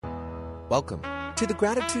Welcome to the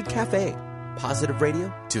Gratitude Cafe, positive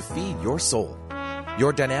radio to feed your soul.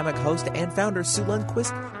 Your dynamic host and founder, Sue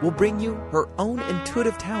Lundquist, will bring you her own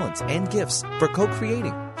intuitive talents and gifts for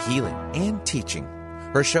co-creating, healing, and teaching.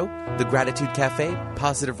 Her show, The Gratitude Cafe,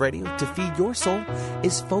 positive radio to feed your soul,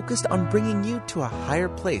 is focused on bringing you to a higher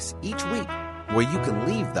place each week where you can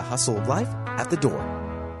leave the hustle of life at the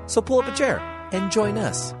door. So pull up a chair and join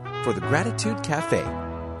us for The Gratitude Cafe,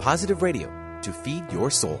 positive radio to feed your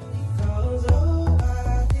soul.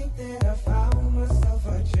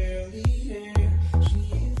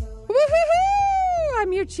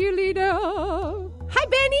 I'm your cheerleader. Hi,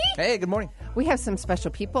 Benny. Hey, good morning. We have some special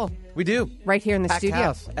people. We do. Right here in the Packed studio.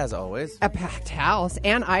 house, as always. A packed house.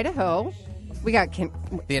 And Idaho. We got...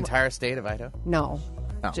 The entire state of Idaho? No.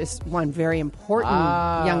 Oh. Just one very important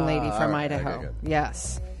young lady from Idaho. Okay, good.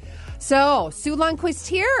 Yes. So, Sue Lundquist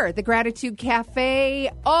here, the Gratitude Cafe.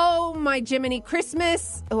 Oh, my Jiminy,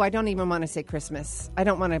 Christmas. Oh, I don't even want to say Christmas. I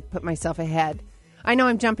don't want to put myself ahead. I know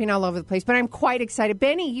I'm jumping all over the place, but I'm quite excited.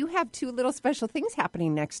 Benny, you have two little special things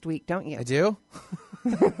happening next week, don't you? I do?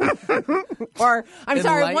 Or, I'm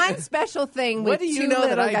sorry, one special thing with What do you two know that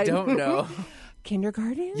little I guys. don't know?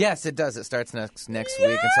 Kindergarten? Yes, it does. It starts next week, and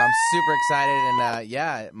so I'm super excited.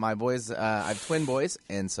 And my boys, I have twin boys,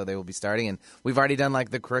 and so they will be starting. And we've already done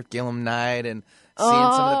like the curriculum night and seeing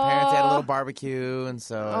some of the parents. They had a little barbecue, and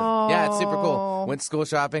so yeah, it's super cool. Went school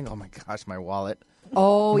shopping. Oh my gosh, my wallet.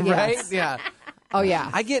 Oh, yes. Right? Yeah. Oh,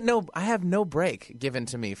 yeah. I have no break given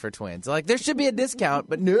to me for twins. Like there should be a discount,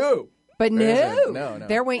 but no. But no.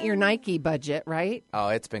 There went your Nike budget, right? Oh,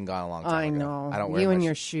 it's been gone a long time I ago. know. I don't wear you and much.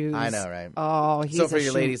 your shoes. I know, right? Oh, he's So for a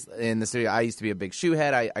your shoe. ladies in the studio, I used to be a big shoe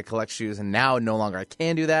head. I collect shoes, and now no longer I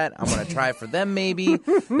can do that. I'm going to try for them maybe.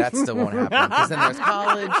 That still won't happen because then there's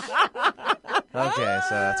college. Okay,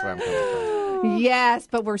 so that's where I'm coming from. Yes,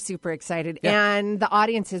 but we're super excited. Yeah. And the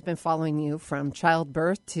audience has been following you from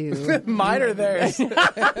childbirth to... Mine or theirs? Wow,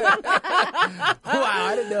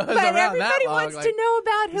 I didn't know it was But around that everybody long. wants Like, to know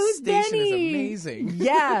about who's this station Benny. is amazing.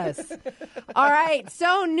 Yes. All right.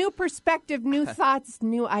 So new perspective, new thoughts,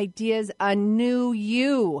 new ideas, a new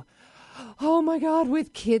you. Oh, my God.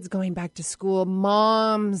 With kids going back to school,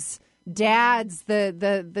 moms, dads,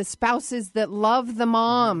 the spouses that love the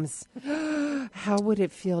moms. How would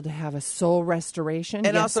it feel to have a soul restoration?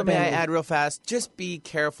 And Yes, also, may I Benny. add real fast, just be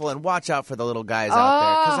careful and watch out for the little guys out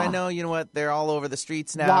there. Because I know, you know what, they're all over the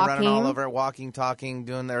streets now, running all over, walking, talking,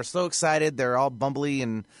 they're so excited. They're all bumbly.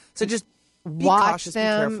 And so just be Watch cautious,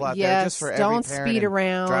 them. be careful out Yes, there. Just for every don't parent speed and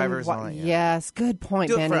around. drivers and all that. Yeah. Yes, good point,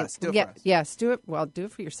 Do it Benny. for us. Do it for us. Yes, do it. Well, do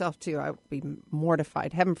it for yourself, too. I would be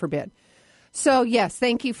mortified. Heaven forbid. So, yes,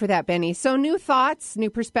 thank you for that, Benny. So, new thoughts, new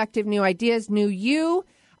perspective, new ideas, new you.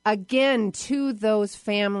 Again, to those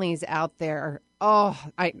families out there. Oh,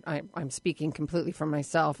 I'm speaking completely for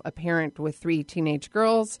myself. A parent with 3 teenage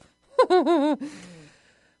girls.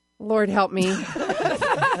 Lord help me.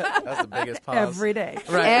 That's the biggest pause. Every day.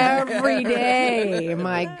 Right. Every day.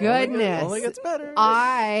 My goodness. Only gets better.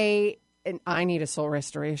 I need a soul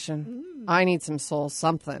restoration. I need some soul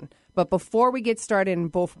something. But before we get started, and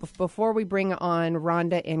before we bring on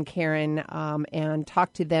Rhonda and Karen and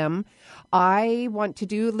talk to them, I want to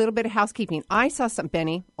do a little bit of housekeeping. I saw something,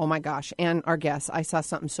 Benny, oh my gosh, and our guests, I saw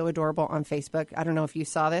something so adorable on Facebook. I don't know if you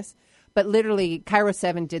saw this, but literally Cairo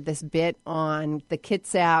 7 did this bit on the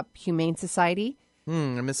Kitsap Humane Society. I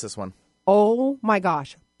missed this one. Oh my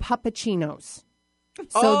gosh, puppuccinos.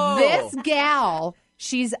 So this gal,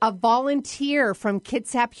 she's a volunteer from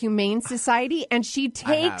Kitsap Humane Society, and she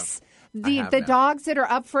takes the dogs that are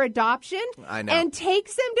up for adoption and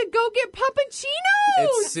takes them to go get puppuccinos.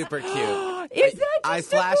 It's super cute. Is that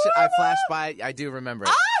just I flash by. I do remember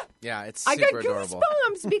it. Yeah, it's super I got adorable.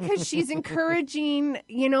 goosebumps because she's encouraging,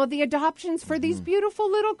 the adoptions for these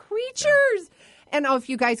beautiful little creatures. And if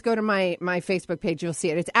you guys go to my Facebook page, you'll see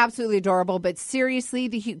it. It's absolutely adorable. But seriously,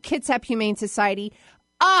 the Kitsap Humane Society,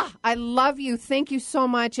 I love you. Thank you so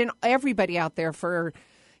much. And everybody out there for,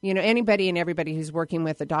 anybody and everybody who's working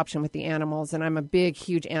with adoption with the animals. And I'm a big,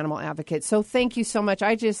 huge animal advocate. So thank you so much.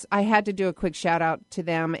 I had to do a quick shout out to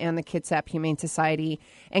them and the Kitsap Humane Society.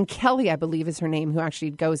 And Kelly, I believe is her name, who actually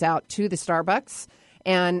goes out to the Starbucks.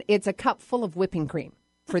 And it's a cup full of whipping cream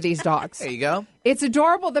for these dogs. There you go. It's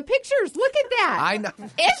adorable. The pictures, look at that. I know.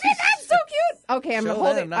 Isn't that so cute? Okay,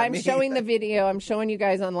 I'm me. showing the video. I'm showing you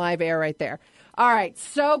guys on live air right there. All right,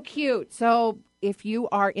 so cute. So if you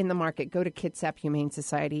are in the market, go to Kitsap Humane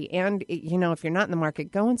Society. And, if you're not in the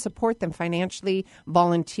market, go and support them financially,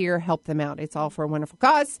 volunteer, help them out. It's all for a wonderful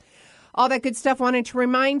cause. All that good stuff. Wanted to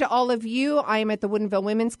remind all of you, I am at the Woodinville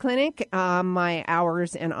Women's Clinic. My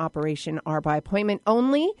hours and operation are by appointment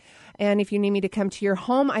only. And if you need me to come to your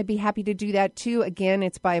home, I'd be happy to do that too. Again,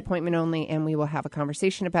 it's by appointment only, and we will have a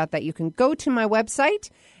conversation about that. You can go to my website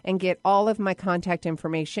and get all of my contact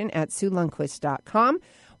information at SueLundquist.com.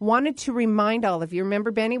 Wanted to remind all of you, remember,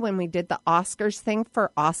 Benny, when we did the Oscars thing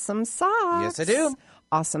for Awesome Socks? Yes, I do.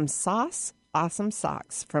 Awesome Sauce, Awesome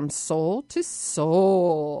Socks, from soul to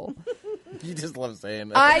soul. You just love saying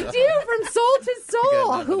that. I do, from soul to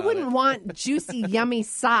soul. Who wouldn't want juicy, yummy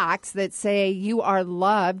socks that say, you are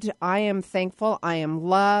loved, I am thankful, I am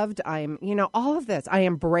loved, I am, all of this. I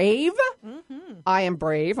am brave. Mm-hmm. I am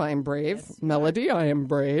brave. Yes, Melody, I am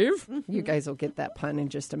brave. Mm-hmm. You guys will get that pun in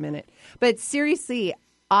just a minute. But seriously,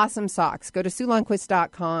 awesome socks. Go to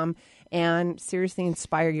SueLundquist.com and seriously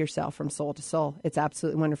inspire yourself from soul to soul. It's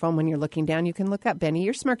absolutely wonderful. And when you're looking down, you can look up. Benny,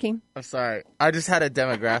 you're smirking. I'm sorry. I just had a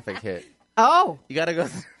demographic hit. Oh. You got to go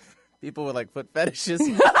through people with foot fetishes.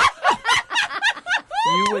 You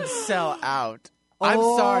would sell out. I'm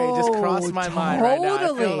sorry. It just crossed my mind right now.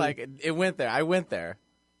 I feel like it went there. I went there.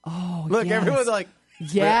 Oh, look, yes. Everyone's like,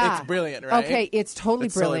 yeah. It's brilliant, right? Okay, it's totally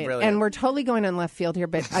brilliant. And we're totally going on left field here.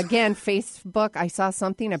 But again, Facebook, I saw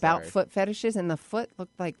something about foot fetishes, and the foot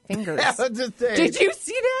looked like fingers. Did you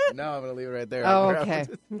see that? No, I'm going to leave it right there. Oh, okay.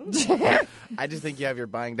 I just think you have your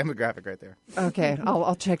buying demographic right there. Okay,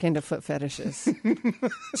 I'll check into foot fetishes.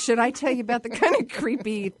 Should I tell you about the kind of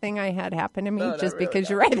creepy thing I had happen to me because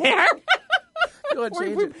you're right there?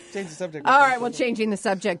 Change the subject. All right, well, changing the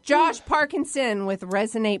subject. Josh Parkinson with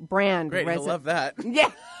Resonate Brand. Great, I love that.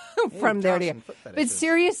 Yeah, from there to here. But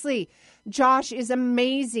seriously, Josh is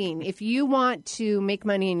amazing. If you want to make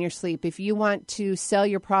money in your sleep, if you want to sell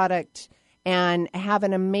your product and have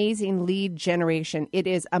an amazing lead generation, it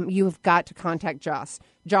is you have got to contact Josh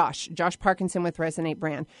Parkinson with Resonate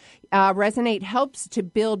Brand. Resonate helps to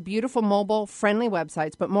build beautiful mobile friendly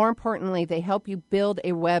websites, but more importantly, they help you build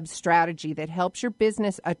a web strategy that helps your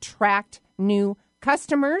business attract new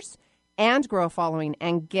customers and grow a following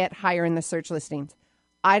and get higher in the search listings.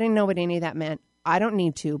 I didn't know what any of that meant. I don't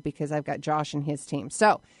need to because I've got Josh and his team.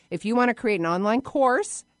 So if you want to create an online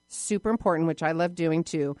course, super important, which I love doing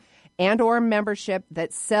too, and or a membership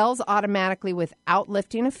that sells automatically without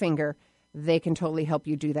lifting a finger, they can totally help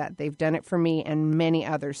you do that. They've done it for me and many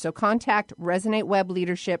others. So contact Resonate Web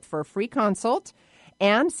Leadership for a free consult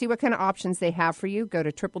and see what kind of options they have for you. Go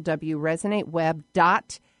to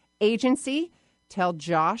www.resonateWeb.agency. Tell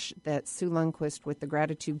Josh that Sue Lundquist with the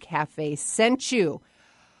Gratitude Cafe sent you.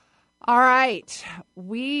 All right. I'm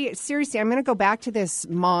going to go back to this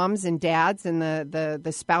moms and dads and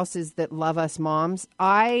the spouses that love us moms.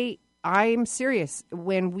 I'm serious.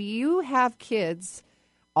 When you have kids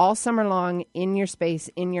all summer long in your space,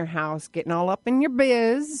 in your house, getting all up in your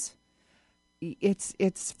biz,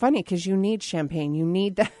 it's funny because you need champagne. You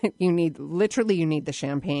need that. You need the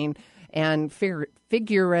champagne, and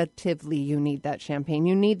figuratively you need that champagne.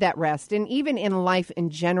 You need that rest, and even in life in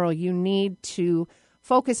general, you need to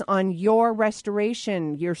focus on your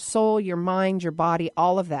restoration, your soul, your mind, your body,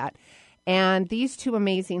 all of that. And these two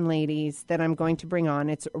amazing ladies that I'm going to bring on,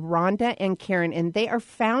 it's Rhonda and Karen, and they are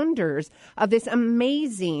founders of this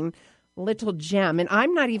amazing little gem. And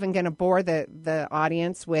I'm not even going to bore the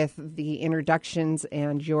audience with the introductions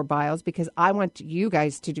and your bios because I want you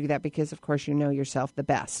guys to do that because, of course, you know yourself the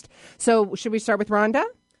best. So should we start with Rhonda?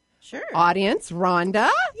 Sure. Audience,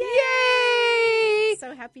 Rhonda. Yay!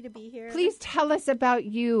 So happy to be here. Please tell us about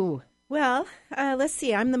you. Well, let's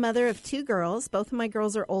see. I'm the mother of two girls. Both of my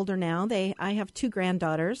girls are older now. I have two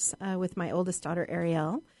granddaughters with my oldest daughter,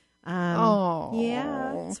 Ariel.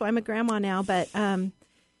 Yeah, so I'm a grandma now. But,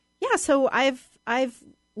 so I've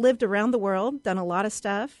lived around the world, done a lot of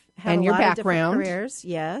stuff. Had and a your lot background. Of different careers,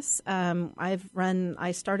 yes.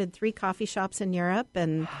 I started 3 coffee shops in Europe,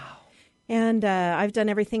 and I've done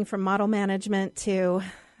everything from model management to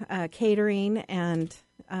catering and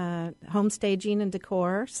home staging and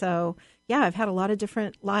decor. So, yeah, I've had a lot of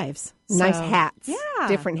different lives. Nice hats. Yeah.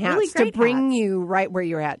 Different hats really great to bring hats. you right where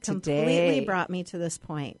you're at today. Completely brought me to this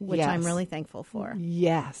point, which Yes. I'm really thankful for.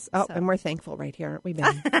 Yes. Oh, So. and we're thankful right here, aren't we,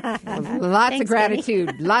 Ben? Lots of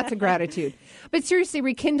gratitude. Lots of gratitude. But seriously,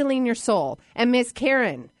 rekindling your soul. And Miss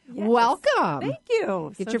Karen, welcome. Thank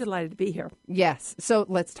you. Get So delighted to be here. Yes. So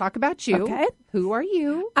let's talk about you. Okay. Who are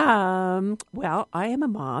you? Well, I am a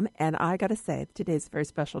mom, and I got to say, today's a very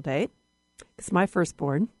special day because my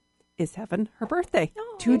firstborn is having her birthday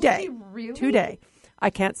today. Really? Today. I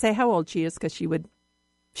can't say how old she is because she would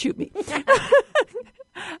shoot me. So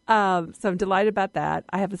I'm delighted about that.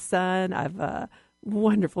 I have a son. I have a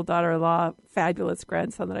wonderful daughter-in-law, fabulous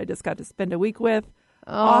grandson that I just got to spend a week with.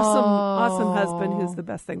 Awesome husband who's the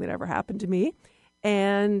best thing that ever happened to me.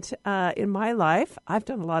 And in my life, I've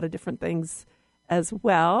done a lot of different things as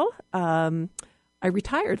well. I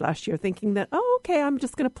retired last year thinking that, okay, I'm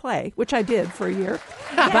just going to play, which I did for a year.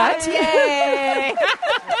 But Yay!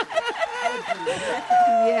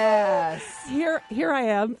 Yes. Here I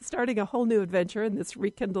am starting a whole new adventure in this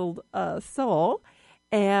rekindled soul.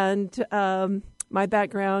 And my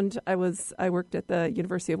background, I worked at the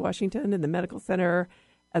University of Washington in the medical center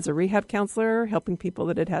as a rehab counselor, helping people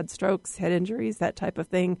that had had strokes, head injuries, that type of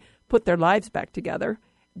thing, put their lives back together,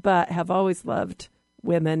 but have always loved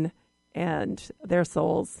women and their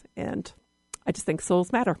souls. And I just think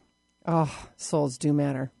souls matter. Oh, souls do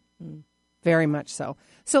matter. Very much so.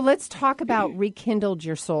 So let's talk about Rekindled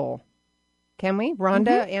Your Soul. Can we?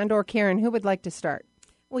 Rhonda and or Karen, who would like to start?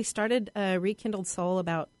 We started Rekindled Soul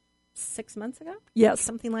about 6 months ago. Yes.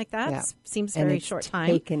 Something like that. Yeah. Seems And very it's short time.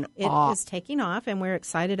 taken off. It is taking off, and we're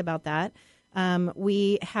excited about that.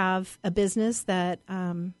 We have a business that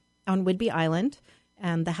on Whidbey Island,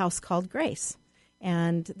 and the house called Grace.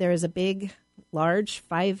 And there is a big, large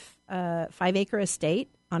 5-acre estate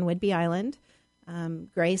on Whidbey Island.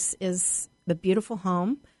 Grace is the beautiful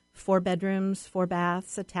home. 4 bedrooms, 4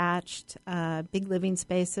 baths attached, big living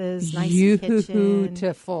spaces, nice kitchen.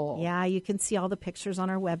 Beautiful. Yeah, you can see all the pictures on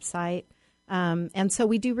our website. And so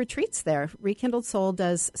we do retreats there. Rekindled Soul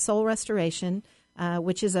does soul restoration,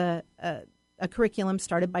 which is a curriculum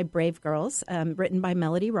started by Brave Girls, written by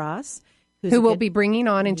Melody Ross. Who we'll be bringing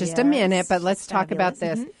on in just a minute, but let's talk about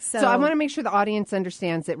fabulous. this. So I want to make sure the audience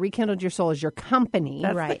understands that Rekindled Your Soul is your company.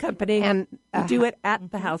 That's the company. And we do it at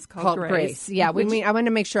the house called Grace. Yeah, I want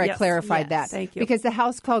to make sure I Yes. clarified that. Thank you. Because the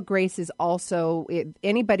house called Grace is also,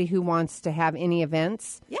 anybody who wants to have any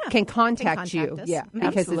events can contact you. us. Yeah, Mhm.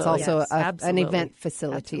 because it's Absolutely. also Yes. an Absolutely. event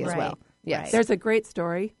facility as Absolutely. well. Yes. Right. There's a great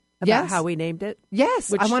story about Yes. how we named it.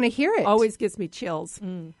 Yes, which I want to hear it. Always gives me chills.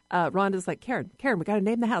 Rhonda's like, Karen, we got to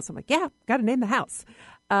name the house. I'm like, yeah, got to name the house.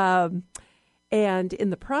 And in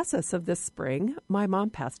the process of this spring, my mom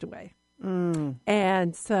passed away.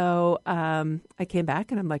 And so I came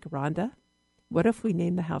back and I'm like, Rhonda, what if we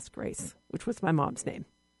name the house Grace, which was my mom's name?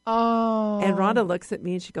 Oh. And Rhonda looks at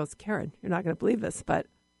me and she goes, Karen, you're not going to believe this, but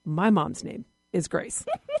my mom's name is Grace.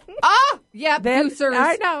 Yeah, Then- goosers.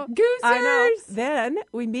 I know. Goosers. I know. Then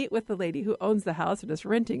we meet with the lady who owns the house and is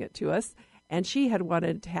renting it to us. And she had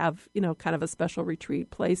wanted to have, kind of a special retreat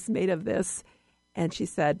place made of this. And she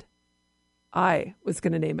said, I was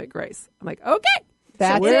going to name it Grace. I'm like, okay.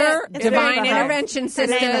 That's we're it. Divine the intervention, The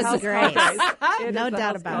name sisters. is Grace. It No is the doubt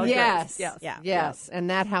house about called it. Yes. Grace. Yes. Yes. And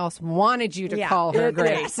that house wanted you to Yeah. call her It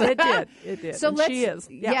Grace. did. It did. It did. So And let's, she is.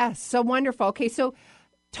 Yeah. Yes, so wonderful. Okay, so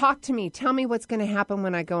talk to me. Tell me what's going to happen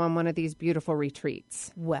when I go on one of these beautiful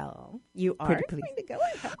retreats. Well, you are Pretty please. going to go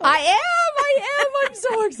ahead. I am. I'm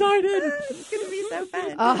so excited. It's going to be so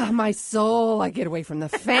fun. Oh, my soul. I get away from the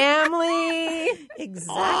family.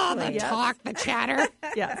 Exactly. The talk, the chatter.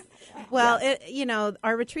 Yes. Well,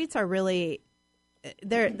 our retreats are really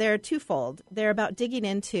they're twofold. They're about digging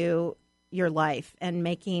into your life and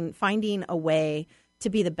finding a way to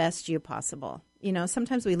be the best you possible.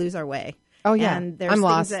 Sometimes we lose our way. Oh, yeah. And there's I'm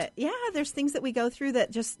things lost. there's things that we go through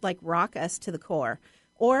that just like rock us to the core.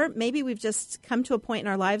 Or maybe we've just come to a point in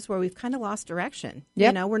our lives where we've kind of lost direction.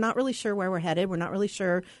 Yep. We're not really sure where we're headed. We're not really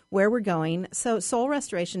sure where we're going. So soul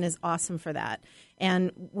restoration is awesome for that.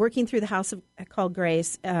 And working through the house called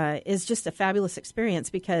Grace is just a fabulous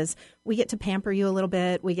experience because we get to pamper you a little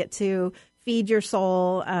bit. We get to feed your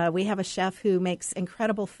soul. We have a chef who makes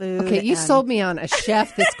incredible food. Okay, you and- sold me on a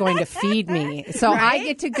chef that's going to feed me. So I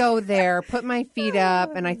get to go there, put my feet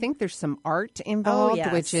up, and I think there's some art involved,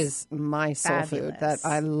 yes. which is my soul food Fabulous. that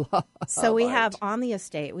I love. So we art. have on the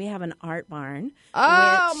estate, we have an art barn.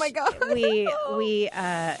 Oh, which my God. We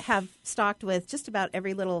have stocked with just about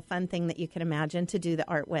every little fun thing that you can imagine to do the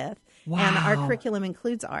art with. And our Wow. curriculum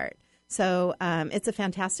includes art. So it's a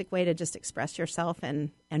fantastic way to just express yourself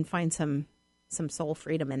and find some soul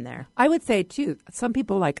freedom in there. I would say, too, some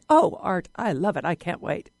people are like, oh, art, I love it. I can't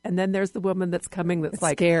wait. And then there's the woman that's coming that's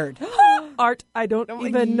like, scared. art, I don't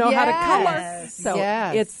even know how to color. Yes. So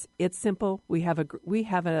Yes. it's simple. We have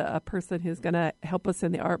a person who's going to help us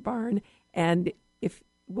in the art barn, and if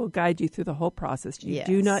we'll guide you through the whole process. You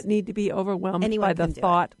do Yes. not need to be overwhelmed Anyone by the can do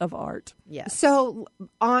thought of art. Yes. So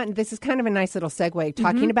this is kind of a nice little segue,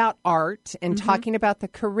 talking about art and talking about the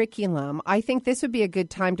curriculum. I think this would be a good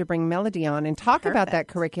time to bring Melody on and talk about that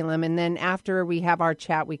curriculum. And then after we have our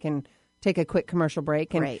chat, we can take a quick commercial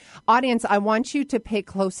break. And Great. audience, I want you to pay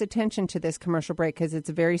close attention to this commercial break because it's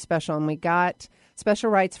very special. And we got special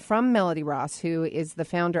rights from Melody Ross, who is the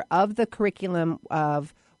founder of the curriculum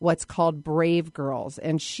of what's called Brave Girls.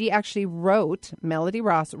 And she actually Melody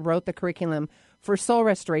Ross wrote the curriculum for soul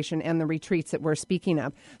restoration and the retreats that we're speaking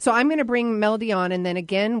of. So I'm going to bring Melody on, and then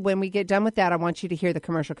again, when we get done with that, I want you to hear the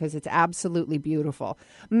commercial because it's absolutely beautiful.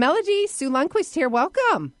 Melody, Sue Lundquist here.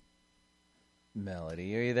 Welcome.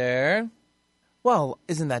 Melody, are you there? Well,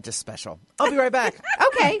 isn't that just special? I'll be right back.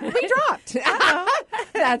 Okay, we dropped.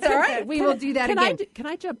 That's all right. We will do that again. Can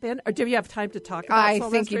I jump in? Or do you have time to talk about I soul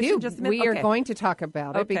think you restoration? do. Just a minute? We are Okay. going to talk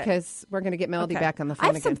about it because we're going to get Melody back on the phone I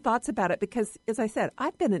have again. some thoughts about it because, as I said,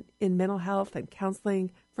 I've been in mental health and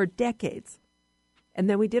counseling for decades. And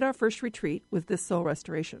then we did our first retreat with this soul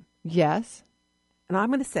restoration. Yes. And I'm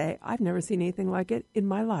going to say I've never seen anything like it in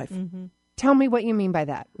my life. Mm-hmm. Tell me what you mean by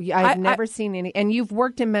that. I've never seen any. And you've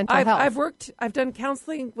worked in mental health. I've done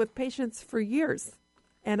counseling with patients for years,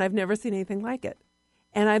 and I've never seen anything like it.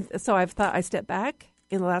 And I've thought, I stepped back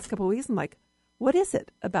in the last couple of weeks. I'm like, what is it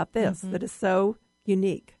about this that is so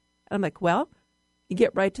unique? And I'm like, well, you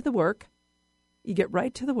get right to the work. You get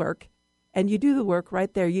right to the work, and you do the work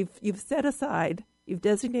right there. You've set aside, you've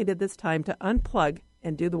designated this time to unplug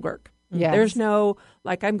and do the work. Yes. There's no,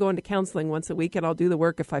 like, I'm going to counseling once a week and I'll do the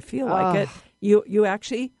work if I feel like it. You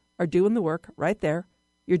actually are doing the work right there.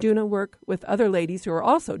 You're doing the work with other ladies who are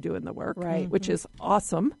also doing the work, Right. which is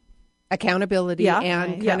awesome. Accountability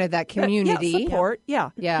and kind of that community. Support, Yeah.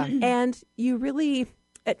 And you really,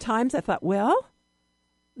 at times I thought, well,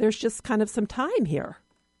 there's just kind of some time here.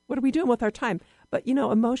 What are we doing with our time? But,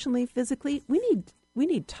 emotionally, physically, we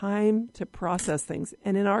need time to process things.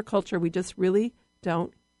 And in our culture, we just really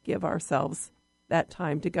don't give ourselves that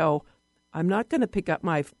time to go, I'm not going to pick up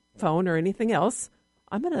my phone or anything else.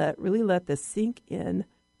 I'm going to really let this sink in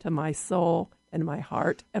to my soul and my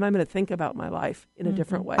heart, and I'm going to think about my life in a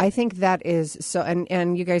different way. I think that is so,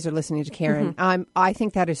 and you guys are listening to Karen. I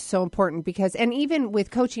think that is so important because, and even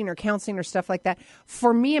with coaching or counseling or stuff like that,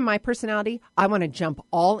 for me and my personality, I want to jump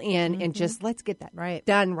all in and just let's get that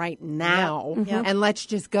done right now, and let's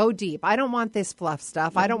just go deep. I don't want this fluff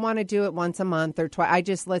stuff. I don't want to do it once a month or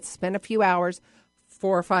twice. Let's spend a few hours,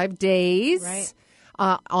 4 or 5 days.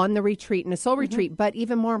 On the retreat, in a soul retreat, but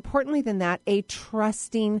even more importantly than that, a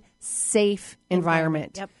trusting, safe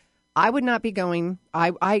environment. Yep. I would not be going.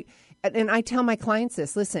 And I tell my clients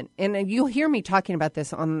this. Listen, and you'll hear me talking about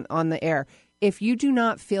this on the air. If you do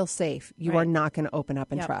not feel safe, you are not going to open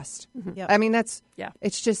up and trust. I mean, it's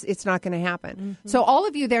not going to happen. So all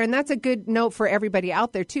of you there, and that's a good note for everybody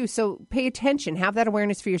out there too. So pay attention, have that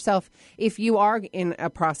awareness for yourself. If you are in a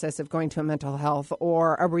process of going to a mental health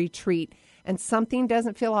or a retreat, and something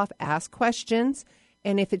doesn't feel off, ask questions.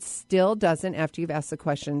 And if it still doesn't after you've asked the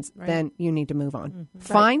questions, then you need to move on.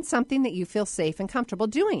 Find something that you feel safe and comfortable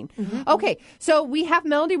doing. Okay, so we have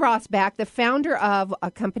Melody Ross back, the founder of a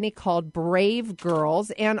company called Brave Girls.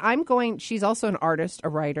 And she's also an artist, a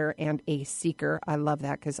writer, and a seeker. I love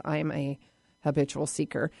that because I'm a habitual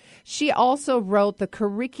seeker. She also wrote the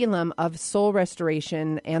curriculum of soul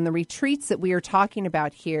restoration and the retreats that we are talking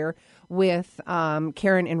about here with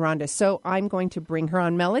Karen and Rhonda. So I'm going to bring her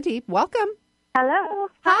on. Melody, welcome. Hello.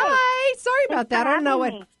 Hi. Sorry about that. I don't know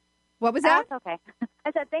me. what was that? That's okay.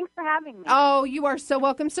 I said thanks for having me. Oh, you are so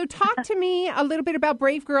welcome. So talk to me a little bit about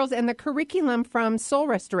Brave Girls and the curriculum from Soul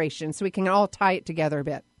Restoration so we can all tie it together a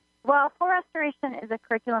bit. Well, Soul Restoration is a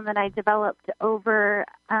curriculum that I developed over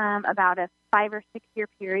about a 5 or 6 year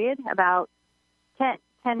period. About 10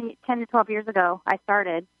 to 12 years ago, I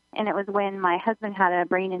started, and it was when my husband had a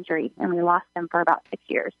brain injury, and we lost him for about 6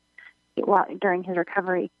 years during his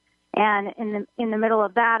recovery. And in the middle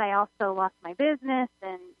of that, I also lost my business,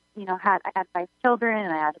 and I had 5 children,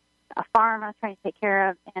 and I had a farm I was trying to take care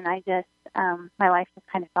of, and I just my life just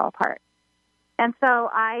kind of fell apart. And so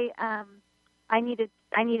I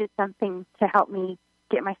needed something to help me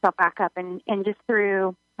get myself back up, and just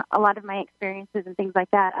through a lot of my experiences and things like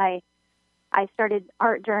that, I started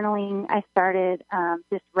art journaling. I started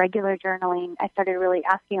just regular journaling. I started really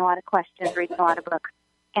asking a lot of questions, reading a lot of books.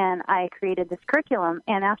 And I created this curriculum.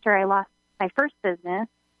 And after I lost my first business,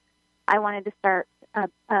 I wanted to start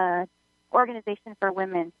a organization for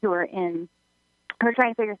women who are trying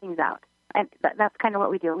to figure things out. And that's kind of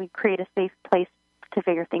what we do. We create a safe place to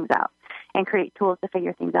figure things out and create tools to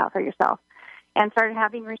figure things out for yourself. And started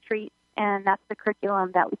having retreats, and that's the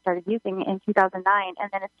curriculum that we started using in 2009. And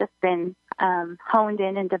then it's just been honed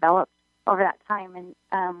in and developed over that time.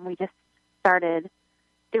 And we just started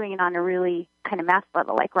doing it on a really kind of mass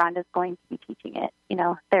level, like Rhonda's going to be teaching it.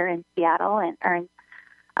 They're in Seattle and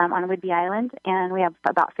on Whidbey Island, and we have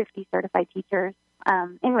about 50 certified teachers.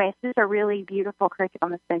 Anyways, this is a really beautiful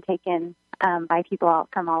curriculum that's been taken by people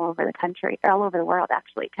from all over the country, or all over the world,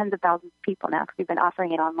 actually, tens of thousands of people now, because we've been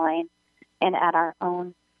offering it online and at our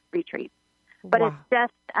own retreats. But It's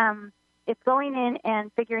just it's going in and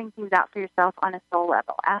figuring things out for yourself on a soul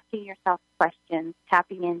level, asking yourself questions,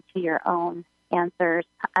 tapping into your own answers.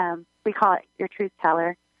 We call it your truth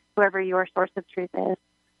teller, whoever your source of truth is,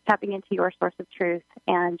 tapping into your source of truth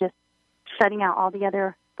and just shutting out all the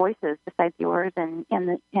other voices besides yours and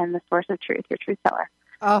the source of truth, your truth teller.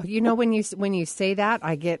 Oh, you know, when you say that,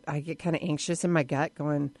 I get kind of anxious in my gut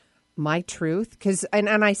going, my truth, and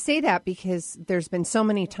I say that because there's been so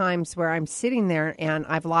many times where I'm sitting there and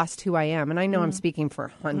I've lost who I am, and I know I'm speaking for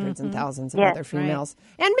hundreds and thousands of other females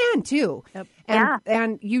and men too. Yep.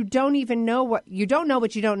 And you don't even know what you don't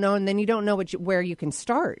know, and then you don't know where you can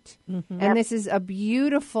start. And this is a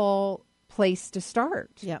beautiful place to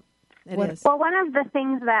start. Yep. It is. Well, one of the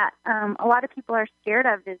things that a lot of people are scared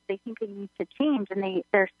of is they think they need to change, and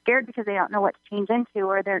they're scared because they don't know what to change into,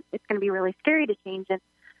 or it's going to be really scary to change. And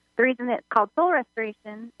the reason it's called soul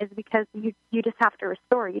restoration is because you just have to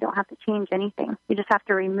restore. You don't have to change anything. You just have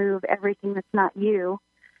to remove everything that's not you,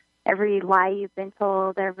 every lie you've been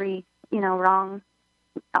told, every wrong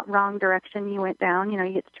direction you went down.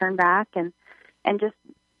 You get to turn back and just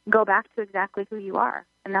go back to exactly who you are.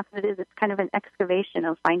 And that's what it is. It's kind of an excavation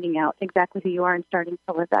of finding out exactly who you are and starting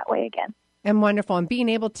to live that way again. And wonderful. And being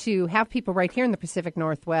able to have people right here in the Pacific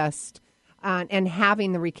Northwest and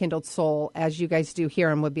having the Rekindled Soul, as you guys do here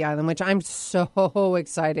on Whidbey Island, which I'm so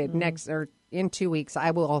excited. In 2 weeks,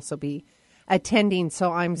 I will also be attending.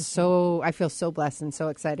 So I feel so blessed and so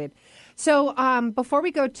excited. So before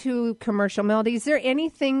we go to commercial, Melody, is there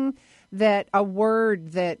anything a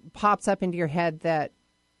word that pops up into your head that,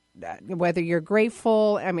 whether you're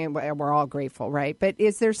grateful, I mean, we're all grateful, right? But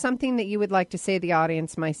is there something that you would like to say to the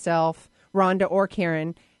audience, myself, Rhonda, or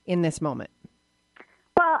Karen, in this moment?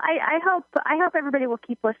 Well, I hope everybody will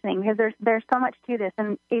keep listening, because there's so much to this,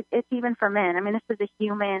 and it's even for men. I mean, this is a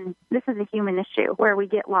human issue where we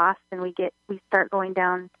get lost and we start going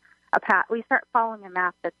down a path. We start following a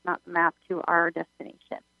map that's not the map to our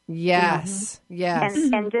destination. Yes, yes,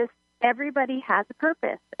 and just everybody has a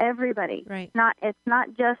purpose. Everybody, right? It's not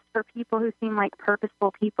just for people who seem like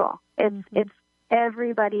purposeful people. It's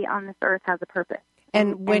everybody on this earth has a purpose.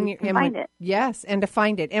 And when you find it. Yes, and to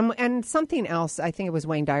find it. And something else, I think it was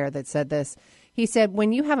Wayne Dyer that said this. He said,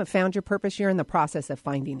 when you haven't found your purpose, you're in the process of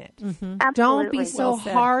finding it. Absolutely. Don't be so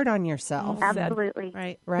hard on yourself. Absolutely.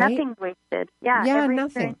 Right. Nothing's wasted. Yeah, every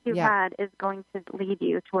nothing. experience you've had is going to lead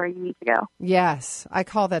you to where you need to go. Yes. I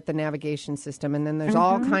call that the navigation system. And then there's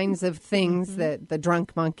all kinds of things that the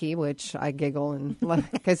drunk monkey, which I giggle, and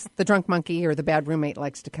because the drunk monkey or the bad roommate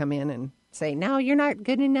likes to come in and say, no, you're not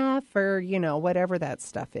good enough, or, whatever that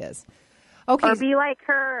stuff is. Okay. Or be like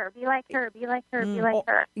her, or be like her, be like her, be like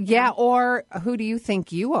her. Yeah, or who do you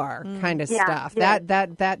think you are kind of stuff. Yeah.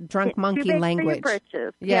 That drunk monkey Too big language. For your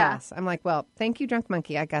britches. Yes. I'm like, well, thank you, drunk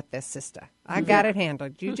monkey. I got this, sister. I got it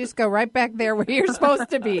handled. You just go right back there where you're supposed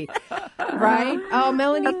to be. Right? Oh,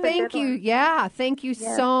 Melanie, thank you. Yeah, thank you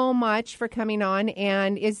so much for coming on.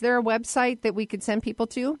 And is there a website that we could send people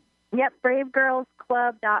to? Yep,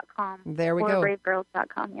 bravegirlsclub.com. There we or go.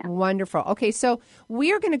 bravegirls.com, yeah. Wonderful. Okay, so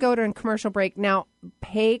we are going to go to a commercial break. Now,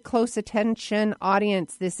 pay close attention,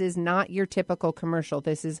 audience. This is not your typical commercial.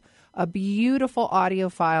 This is a beautiful audio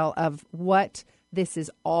file of what this is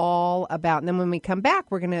all about. And then when we come back,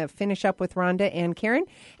 we're going to finish up with Rhonda and Karen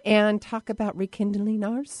and talk about rekindling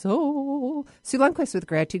our soul. Sue Lundquist with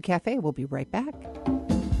Gratitude Cafe. We'll be right back.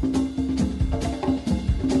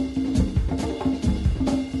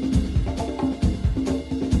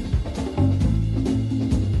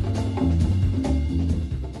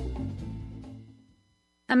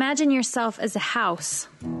 Imagine yourself as a house,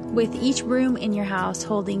 with each room in your house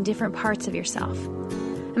holding different parts of yourself.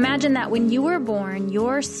 Imagine that when you were born,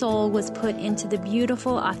 your soul was put into the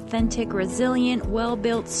beautiful, authentic, resilient,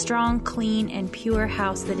 well-built, strong, clean, and pure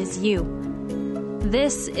house that is you.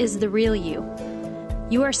 This is the real you.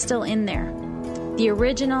 You are still in there. The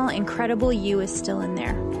original, incredible you is still in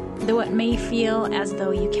there, though it may feel as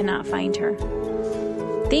though you cannot find her.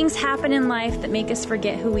 Things happen in life that make us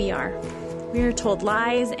forget who we are. We are told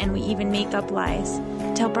lies, and we even make up lies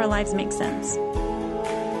to help our lives make sense.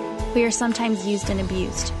 We are sometimes used and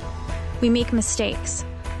abused. We make mistakes.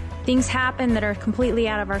 Things happen that are completely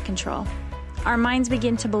out of our control. Our minds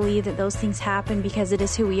begin to believe that those things happen because it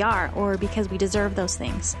is who we are, or because we deserve those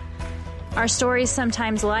things. Our stories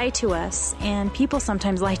sometimes lie to us, and people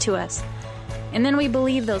sometimes lie to us. And then we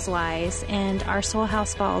believe those lies, and our soul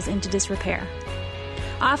house falls into disrepair.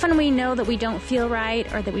 Often we know that we don't feel right,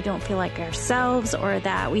 or that we don't feel like ourselves, or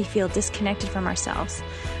that we feel disconnected from ourselves.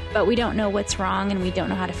 But we don't know what's wrong, and we don't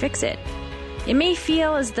know how to fix it. It may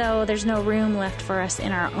feel as though there's no room left for us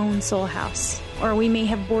in our own soul house, or we may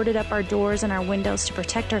have boarded up our doors and our windows to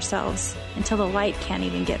protect ourselves until the light can't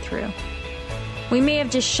even get through. We may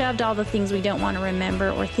have just shoved all the things we don't want to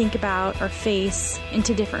remember or think about or face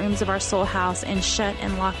into different rooms of our soul house and shut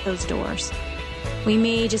and lock those doors. We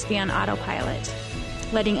may just be on autopilot,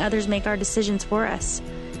 letting others make our decisions for us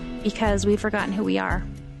because we've forgotten who we are.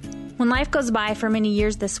 When life goes by for many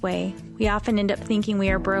years this way, we often end up thinking we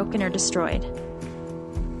are broken or destroyed.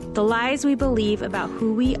 The lies we believe about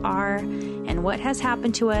who we are and what has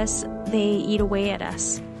happened to us, they eat away at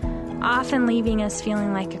us, often leaving us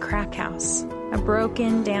feeling like a crack house, a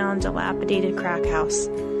broken down, dilapidated crack house,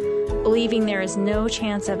 believing there is no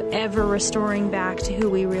chance of ever restoring back to who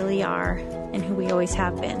we really are and who we always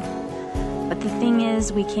have been. But the thing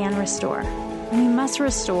is, we can restore. We must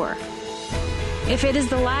restore. If it is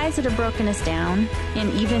the lies that have broken us down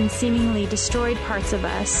and even seemingly destroyed parts of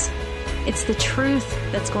us, it's the truth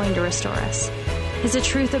that's going to restore us. It's the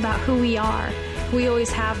truth about who we are, who we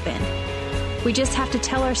always have been. We just have to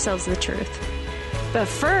tell ourselves the truth. But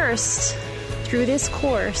first, through this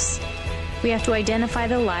course, we have to identify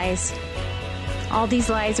the lies. All these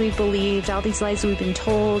lies we've believed, all these lies we've been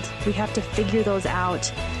told, we have to figure those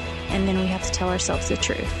out, and then we have to tell ourselves the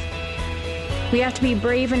truth. We have to be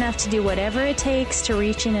brave enough to do whatever it takes to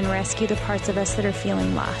reach in and rescue the parts of us that are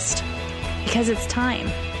feeling lost. Because it's time.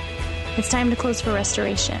 It's time to close for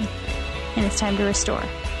restoration. And it's time to restore.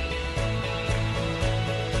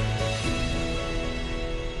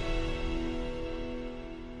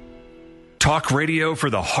 Talk radio for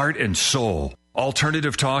the heart and soul.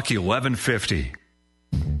 Alternative Talk 1150.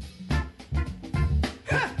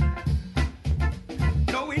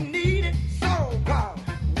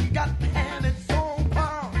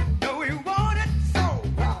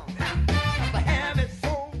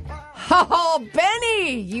 Oh,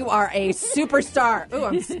 Benny, you are a superstar. Oh,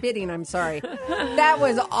 I'm spitting. I'm sorry. That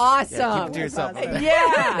was awesome. Yeah, keep it to yourself.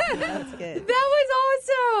 Yeah. That's good. That was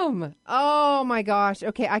awesome. Oh, my gosh.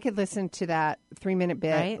 Okay, I could listen to that 3-minute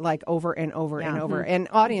bit Right? like over and over and Yeah. over. And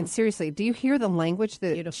audience, seriously, do you hear the language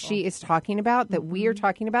that Beautiful. she is talking about, that we are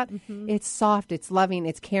talking about? It's soft, it's loving,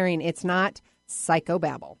 it's caring. It's not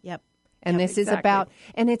psychobabble. Yep. And Yep, this is exactly. about,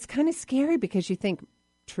 and it's kind of scary because you think,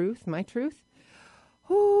 truth, my truth?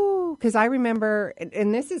 Ooh, because I remember,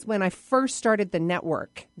 and this is when I first started the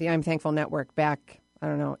network, the I'm Thankful Network back, I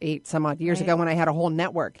don't know, 8 some odd years ago when I had a whole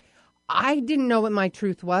network. I didn't know what my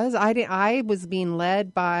truth was. I was being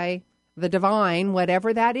led by the divine,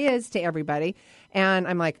 whatever that is to everybody. And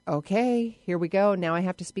I'm like, okay, here we go. Now I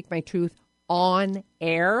have to speak my truth on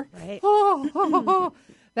air. Right.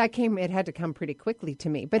 It had to come pretty quickly to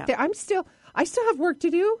me. But I still have work to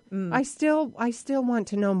do. I still want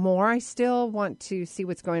to know more. I still want to see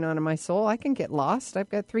what's going on in my soul. I can get lost. I've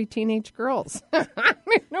got 3 teenage girls.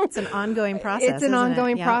 It's an ongoing process. It's an isn't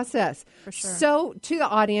ongoing it? Yeah. process. For sure. So to the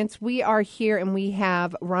audience, we are here and we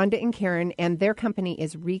have Rhonda and Karen, and their company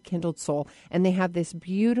is Rekindled Soul, and they have this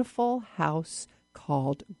beautiful house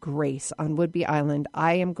called Grace on Whidbey Island.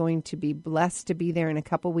 I am going to be blessed to be there in a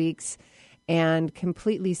couple weeks and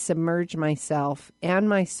completely submerge myself and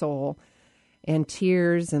my soul in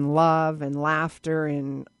tears and love and laughter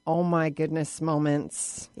and oh my goodness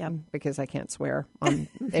moments. Yep. Because I can't swear on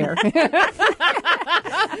air.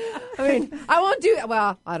 I mean, I won't do that.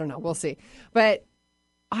 Well, I don't know. We'll see. But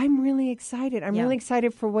I'm really excited. I'm really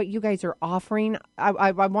excited for what you guys are offering.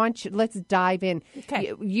 I want you, let's dive in.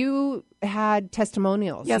 Okay. You had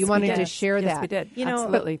testimonials. Yes, you we wanted did. to share Yes, that. we did. You know,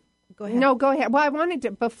 Absolutely. Go ahead. No, go ahead. Well, I wanted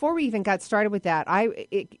to, before we even got started with that,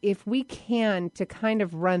 if we can, to kind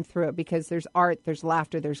of run through it, because there's art, there's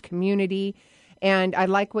laughter, there's community. And I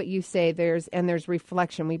like what you say, there's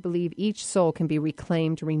reflection. We believe each soul can be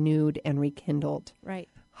reclaimed, renewed, and rekindled. Right.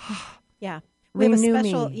 Yeah. We have a Renew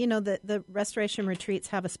special, me. you know, the restoration retreats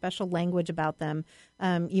have a special language about them.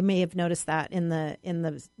 You may have noticed that in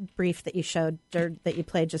the brief that you showed or that you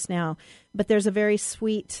played just now. But there's a very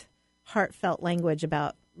sweet, heartfelt language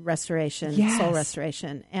about restoration, Yes. soul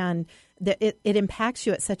restoration. And it impacts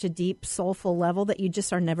you at such a deep, soulful level that you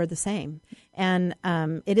just are never the same. And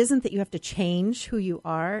it isn't that you have to change who you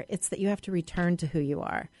are. It's that you have to return to who you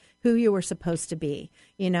are, who you were supposed to be,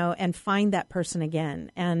 you know, and find that person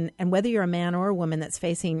again. And whether you're a man or a woman that's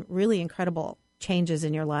facing really incredible changes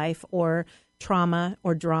in your life or trauma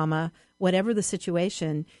or drama, whatever the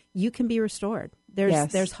situation, you can be restored.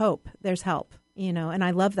 There's hope. There's help. You know, and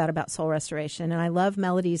I love that about soul restoration. And I love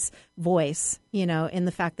Melody's voice, you know, in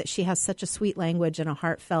the fact that she has such a sweet language and a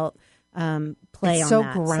heartfelt play It's on so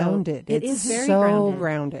that. grounded. So it It's is very so grounded.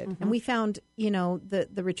 grounded. And we found, you know,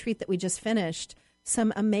 the retreat that we just finished,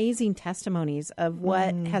 some amazing testimonies of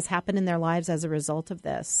what has happened in their lives as a result of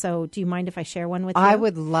this. So do you mind if I share one with you? I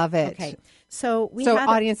would love it. Okay. So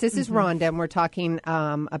audience, this is Rhonda, and we're talking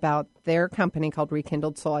about their company called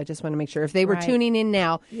Rekindled Soul. I just want to make sure if they were tuning in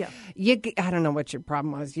now, I don't know what your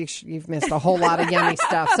problem was. You've missed a whole lot of yummy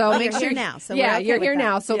stuff. So make sure you're here now. So you're okay here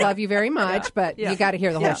now. So love you very much, but you got to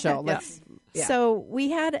hear the whole show. So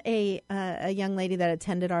we had a young lady that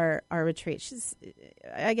attended our retreat.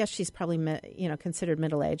 I guess she's probably considered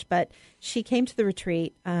middle aged, but she came to the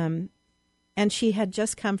retreat, and she had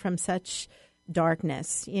just come from such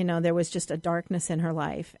darkness. There was just a darkness in her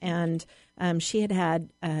life, and she had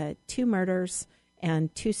 2 murders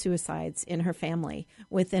and 2 suicides in her family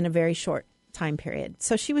within a very short time period.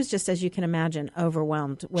 So she was just, as you can imagine,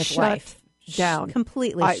 overwhelmed with life.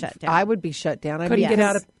 Completely shut down. I would be shut down.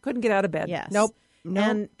 Couldn't get out of bed. Yes. Nope.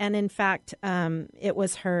 And in fact, it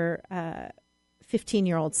was her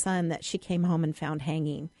 15-year-old son that she came home and found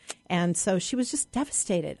hanging. And so she was just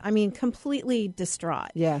devastated. I mean, completely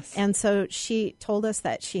distraught. Yes. And so she told us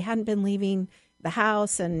that she hadn't been leaving the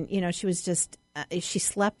house, and she was just she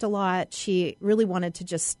slept a lot. She really wanted to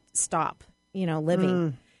just stop,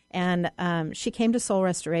 living. And she came to Soul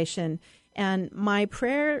Restoration. And my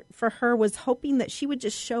prayer for her was hoping that she would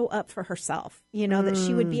just show up for herself, that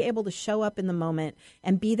she would be able to show up in the moment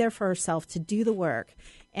and be there for herself to do the work.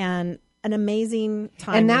 And an amazing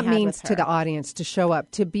time. And that means to the audience to show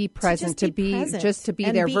up, to be present, to be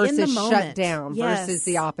there versus shut down versus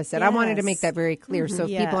the opposite. I wanted to make that very clear so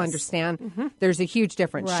people understand there's a huge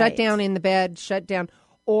difference. Right. Shut down in the bed, shut down.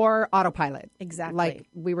 Or autopilot. Exactly. Like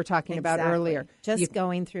we were talking about earlier. Just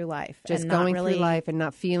going through life. Just and going not really through life and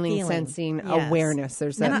not sensing awareness.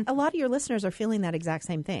 There's and a lot of your listeners are feeling that exact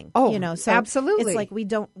same thing. Oh, so absolutely. It's like we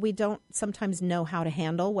don't sometimes know how to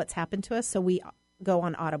handle what's happened to us, so we go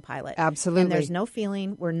on autopilot. Absolutely. And there's no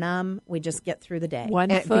feeling. We're numb. We just get through the day.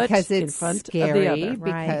 Because it's in front scary, of the other.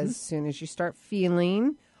 Because as soon as you start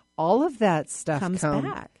feeling, all of that stuff comes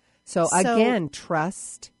back. So again,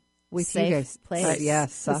 trust with safe you guys. place. Right,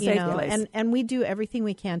 yes, safe place. And we do everything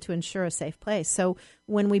we can to ensure a safe place. So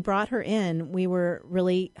when we brought her in, we were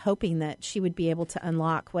really hoping that she would be able to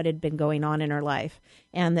unlock what had been going on in her life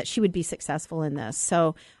and that she would be successful in this.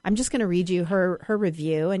 So I'm just going to read you her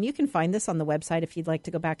review, and you can find this on the website if you'd like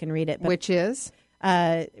to go back and read it. Which is?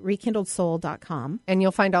 rekindledsoul.com. And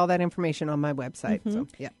you'll find all that information on my website. So,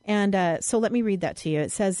 And so let me read that to you.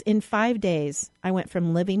 It says, in 5 days, I went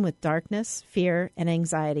from living with darkness, fear, and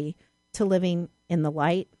anxiety to living in the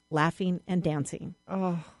light, laughing, and dancing.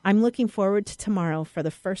 Oh. I'm looking forward to tomorrow for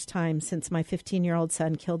the first time since my 15-year-old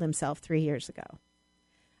son killed himself 3 years ago.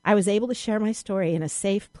 I was able to share my story in a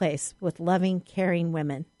safe place with loving, caring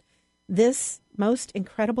women. This most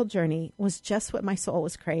incredible journey was just what my soul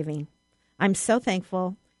was craving. I'm so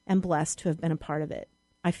thankful and blessed to have been a part of it.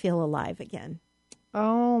 I feel alive again.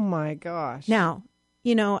 Oh my gosh. Now,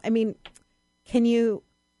 I mean, can you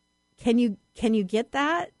get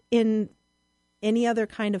that in any other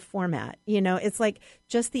kind of format? It's like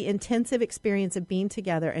just the intensive experience of being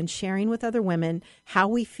together and sharing with other women how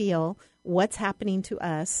we feel, what's happening to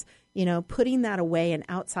us, putting that away and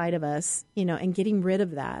outside of us, and getting rid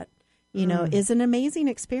of that, is an amazing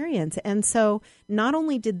experience. And so not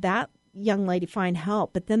only did that young lady find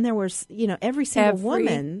help, but then there was, every single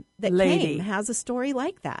woman that came has a story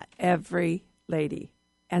like that. Every lady.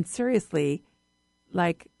 And seriously,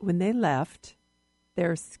 like when they left,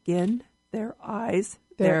 their skin, their eyes,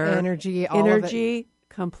 their energy, all energy of it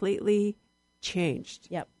completely changed.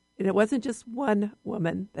 Yep. And it wasn't just one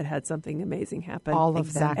woman that had something amazing happen. All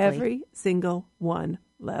of them. Every single one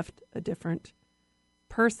left a different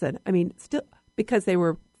person. I mean, still because they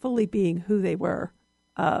were fully being who they were.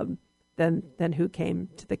 Than who came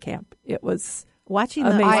to the camp. It was watching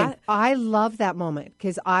amazing. I love that moment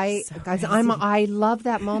because I love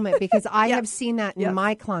that moment because I have seen that in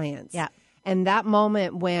my clients. Yeah. And that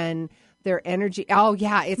moment when their energy,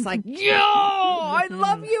 it's like, yo, I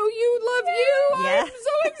love you, you love you. Yeah. I'm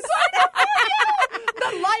so excited for you.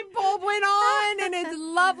 The light bulb went on and it's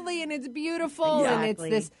lovely and it's beautiful and it's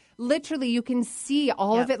this. Literally, you can see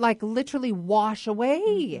all of it like literally wash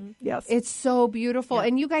away. Yes. It's so beautiful.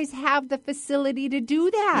 And you guys have the facility to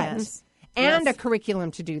do that. Yes. And a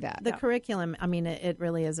curriculum to do that. The curriculum, I mean, it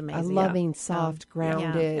really is A amazing. loving, soft,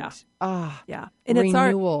 grounded, and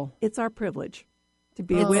renewal. It's our privilege to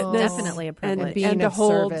be a witness. Definitely a privilege. And to of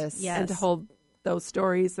hold service. and to hold those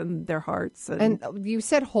stories and their hearts. And you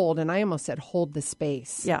said hold, and I almost said hold the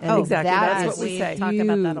space. Yeah, and exactly. That's what we say. Talk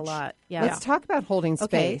about that a lot. Yeah. Let's talk about holding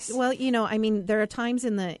space. Okay. Well, I mean, there are times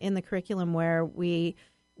in the curriculum where we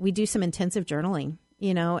do some intensive journaling,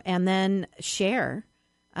 and then share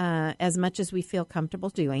as much as we feel comfortable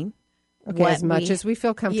doing. Okay, as much as we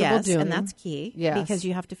feel comfortable doing. Yes, and that's key because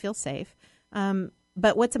you have to feel safe.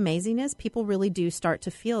 But what's amazing is people really do start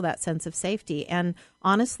to feel that sense of safety. And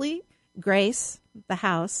honestly, Grace, the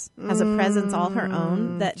house, has a presence all her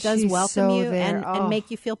own that does welcome you and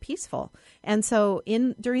make you feel peaceful. And so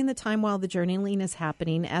during the time while the journaling is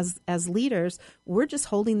happening, as leaders, we're just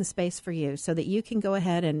holding the space for you so that you can go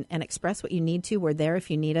ahead and express what you need to. We're there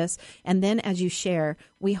if you need us. And then as you share,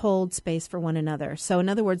 we hold space for one another. So in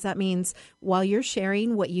other words, that means while you're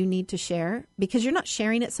sharing what you need to share, because you're not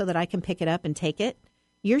sharing it so that I can pick it up and take it,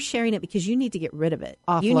 you're sharing it because you need to get rid of it.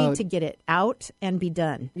 Offload. You need to get it out and be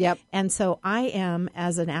done. Yep. And so I am,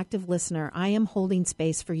 as an active listener, I am holding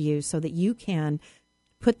space for you so that you can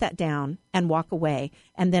put that down and walk away.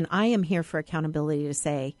 And then I am here for accountability to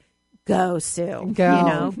say, go, Sue. Go. You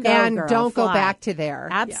know, go, and girl, don't fly. go back to there.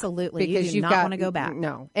 Absolutely. Because you do you've not want to go back.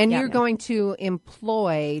 No. And you're going to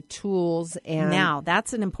employ tools and... Now,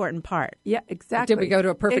 that's an important part. Yeah, exactly. Did we go to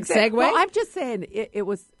a perfect segue? Well, I'm just saying it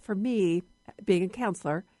was, for me, being a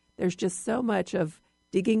counselor, there's just so much of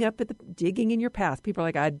digging in your past. People are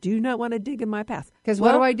like, I do not want to dig in my past. Because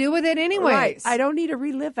what do I do with it anyways? Right. I don't need to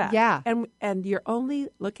relive that. Yeah. And you're only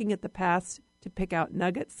looking at the past to pick out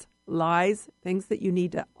nuggets, lies, things that you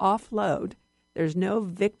need to offload. There's no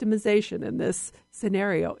victimization in this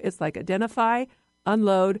scenario. It's like identify,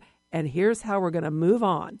 unload, and here's how we're going to move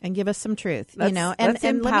on. And give us some truth. Let's And let me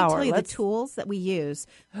empower. tell you, the tools that we use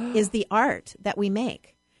is the art that we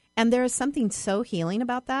make. And there is something so healing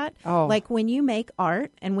about that. Oh. Like when you make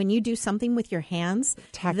art and when you do something with your hands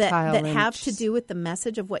that have to do with the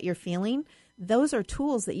message of what you're feeling, those are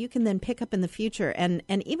tools that you can then pick up in the future. And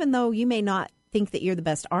even though you may not think that you're the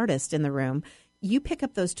best artist in the room, you pick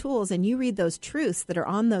up those tools and you read those truths that are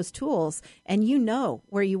on those tools, and you know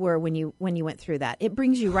where you were when you went through that. It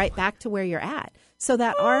brings you right back to where you're at. So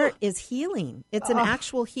that art is healing. It's an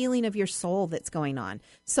actual healing of your soul that's going on.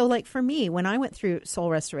 So like for me, when I went through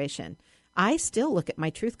soul restoration, I still look at my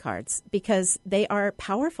truth cards because they are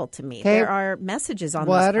powerful to me. Okay. There are messages on those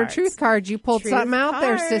What cards. are truth cards? You pulled something out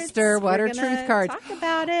there, sister. What We're are truth cards? Talk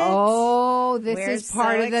about it. Oh, this We're is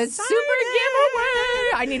part so of the excited. super giveaway.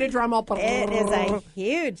 I need a drum up. It is a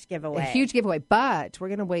huge giveaway. A huge giveaway, but we're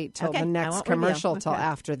going to wait till Okay, the I next won't commercial reveal. till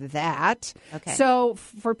after that. Okay. So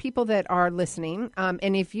for people that are listening,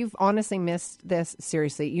 and if you've honestly missed this,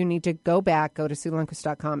 seriously, you need to go back, go to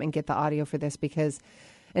SueLundquist.com and get the audio for this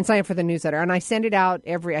and sign up for the newsletter. And I send it out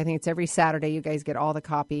I think it's every Saturday. You guys get all the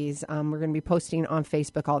copies. We're going to be posting on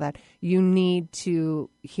Facebook, all that. You need to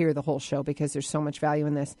hear the whole show because there's so much value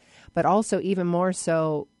in this. But also, even more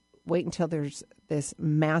so, wait until there's this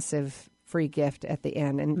massive free gift at the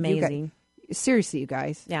end. And Amazing. Seriously, you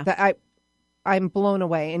guys. Yeah. I'm blown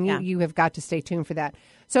away, and you have got to stay tuned for that.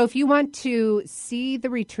 So if you want to see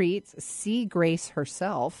the retreats, see Grace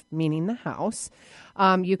herself, meaning the house,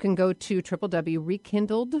 you can go to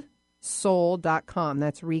www.rekindledsoul.com.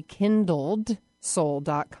 That's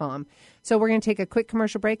rekindledsoul.com. So we're going to take a quick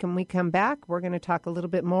commercial break, and when we come back, we're going to talk a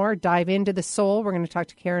little bit more, dive into the soul. We're going to talk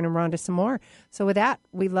to Karen and Rhonda some more. So with that,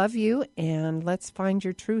 we love you, and let's find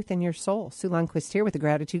your truth in your soul. Sue Lundquist here with the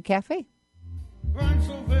Gratitude Cafe. Run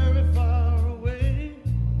so very far away.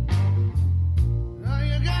 Now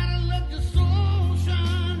you gotta let your soul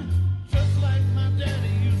shine, just like my daddy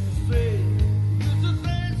used to say.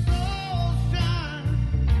 Soul shine,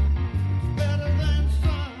 it's better than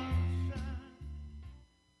sunshine.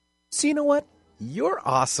 So you know what? You're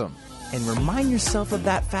awesome. And remind yourself of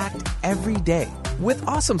that fact every day with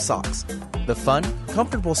Awesome Socks. The fun,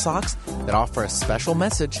 comfortable socks that offer a special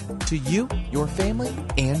message to you, your family,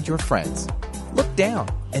 and your friends. Look down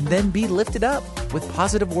and then be lifted up with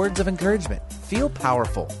positive words of encouragement. Feel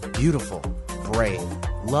powerful, beautiful, brave,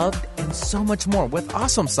 loved, and so much more with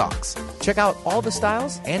Awesome Socks. Check out all the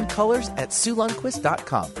styles and colors at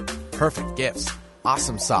SueLundquist.com. Perfect gifts.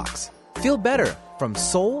 Awesome Socks. Feel better from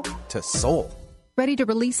soul to soul. Ready to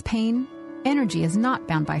release pain? Energy is not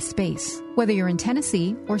bound by space. Whether you're in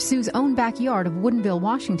Tennessee or Sue's own backyard of Woodinville,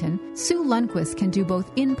 Washington, Sue Lundquist can do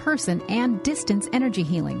both in-person and distance energy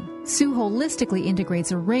healing. Sue holistically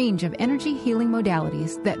integrates a range of energy healing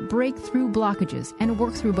modalities that break through blockages and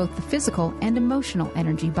work through both the physical and emotional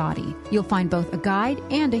energy body. You'll find both a guide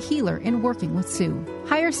and a healer in working with Sue.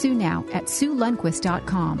 Hire Sue now at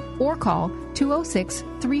SueLundquist.com or call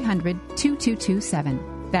 206-300-2227.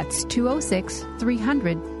 That's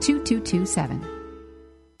 206-300-2227.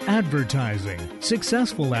 Advertising.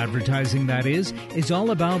 Successful advertising, that is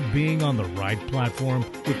all about being on the right platform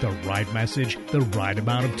with the right message, the right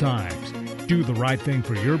amount of times. Do the right thing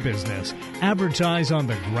for your business. Advertise on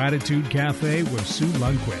the Gratitude Cafe with Sue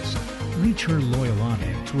Lundquist. reach her loyal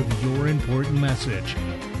audience with your important message.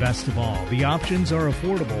 Best of all, the options are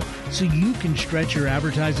affordable, so you can stretch your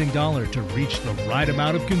advertising dollar to reach the right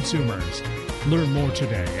amount of consumers. Learn more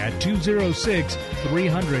today at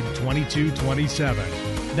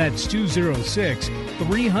 206-300-2227. That's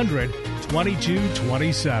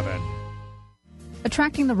 206-300-2227.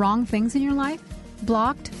 Attracting the wrong things in your life?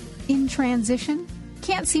 Blocked? In transition?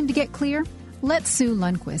 Can't seem to get clear? Let Sue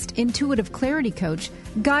Lundquist, Intuitive Clarity Coach,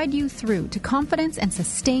 guide you through to confidence and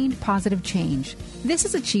sustained positive change. This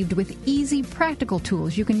is achieved with easy, practical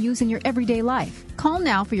tools you can use in your everyday life. Call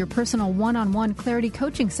now for your personal one-on-one clarity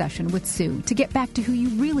coaching session with Sue to get back to who you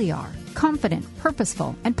really are, confident,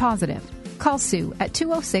 purposeful, and positive. Call Sue at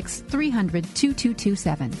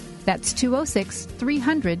 206-300-2227. That's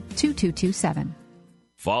 206-300-2227.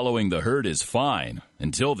 Following the herd is fine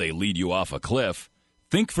until they lead you off a cliff.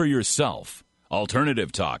 Think for yourself.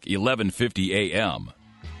 Alternative Talk, 1150 a.m.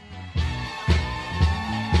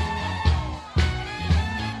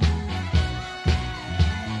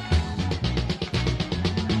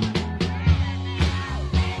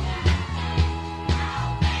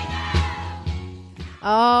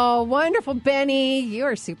 Oh, wonderful, Benny.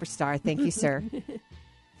 You're a superstar. Thank you, sir.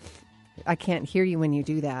 I can't hear you when you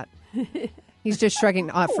do that. He's just shrugging,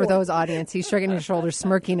 for those audience, he's shrugging his shoulders,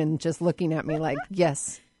 smirking, and just looking at me like,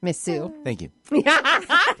 yes, Miss Sue. Thank you. You're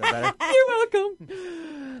welcome.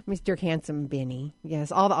 Mr. Handsome Benny.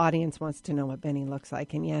 Yes, all the audience wants to know what Benny looks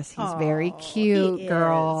like. And yes, he's very cute,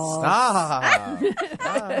 girl. Stop.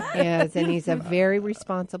 Yes, and he's a very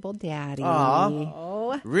responsible daddy.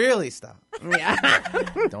 Really? Stop. Yeah.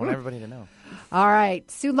 Don't want everybody to know. All right.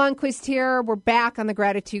 Sue Lundquist here. We're back on the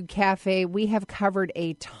Gratitude Cafe. We have covered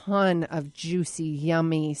a ton of juicy,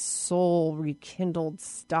 yummy, soul rekindled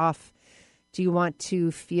stuff. Do you want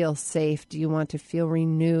to feel safe? Do you want to feel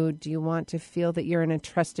renewed? Do you want to feel that you're in a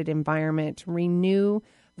trusted environment? Renew.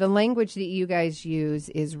 The language that you guys use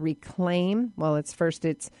is reclaim. Well, it's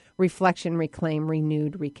reflection, reclaim,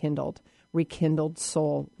 renewed, rekindled. Rekindled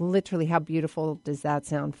soul. Literally, how beautiful does that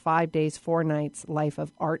sound? 5 days, 4 nights, life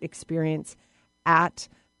of art experience at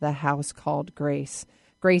the house called Grace.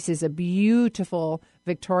 Grace is a beautiful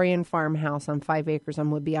Victorian farmhouse on 5 acres on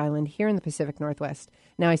Whidbey Island here in the Pacific Northwest.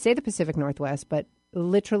 Now, I say the Pacific Northwest, but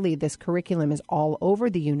literally this curriculum is all over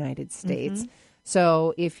the United States. Mm-hmm.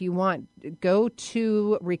 So if you want, go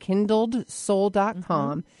to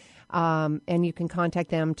rekindledsoul.com. And you can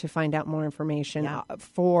contact them to find out more information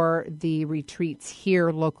for the retreats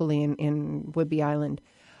here locally in Whidbey Island.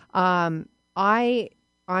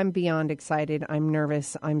 I'm beyond excited. I'm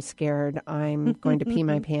nervous. I'm scared. I'm going to pee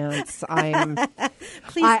my pants.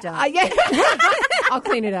 Please don't. I'll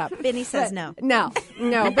clean it up. Benny says no. No.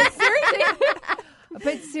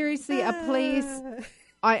 But seriously, a place.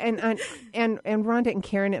 And Rhonda and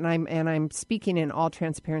Karen and I'm speaking in all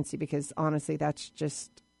transparency because honestly, that's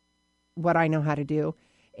just what I know how to do.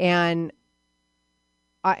 And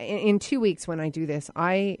in 2 weeks when I do this,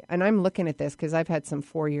 I'm looking at this because I've had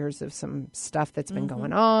 4 years of some stuff that's been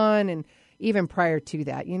going on, and even prior to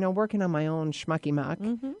that, working on my own schmucky muck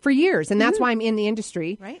for years. And that's why I'm in the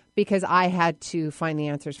industry, right? Because I had to find the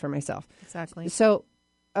answers for myself. Exactly. So,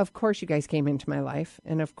 of course, you guys came into my life,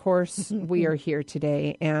 and of course, we are here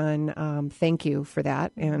today, and thank you for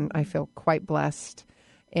that. And I feel quite blessed,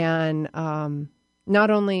 and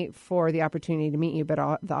not only for the opportunity to meet you, but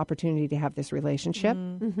the opportunity to have this relationship.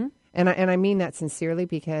 Mm-hmm. And I mean that sincerely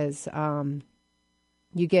because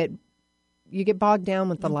you get bogged down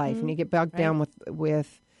with the life, and you get bogged down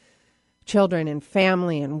with children and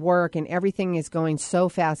family and work, and everything is going so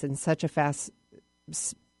fast and such a fast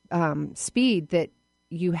speed that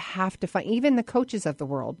you have to find, even the coaches of the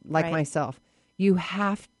world, like myself, you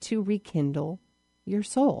have to rekindle your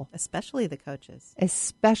soul. Especially the coaches.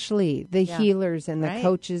 Especially the healers and the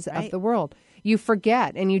coaches of the world. You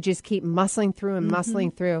forget, and you just keep muscling through and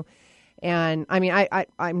muscling through. And, I mean,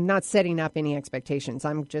 I'm not setting up any expectations.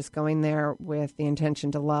 I'm just going there with the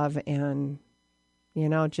intention to love and,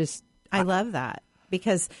 just... I love that.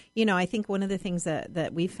 Because, I think one of the things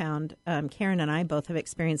that we found, Karen and I both have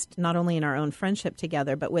experienced, not only in our own friendship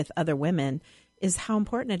together, but with other women, is how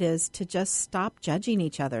important it is to just stop judging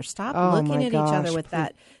each other. Stop looking at each other with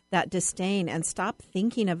that disdain, and stop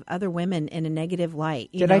thinking of other women in a negative light.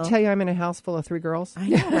 Did I tell you I'm in a house full of 3 girls? I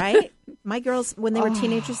know, right? My girls, when they were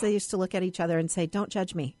teenagers, they used to look at each other and say, "Don't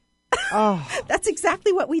judge me. Oh, That's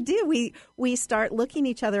exactly what we do. We start looking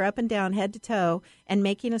each other up and down, head to toe, and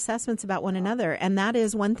making assessments about one another. And that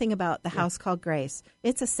is one thing about the house called Grace.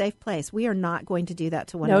 It's a safe place. We are not going to do that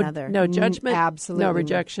to one another. No judgment, absolutely. no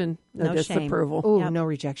rejection, no disapproval. Oh, Yep. no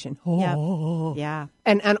rejection. Yep. Oh. Yeah.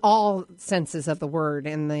 And all senses of the word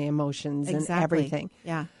and the emotions and everything.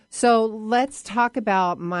 Yeah. So let's talk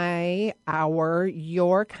about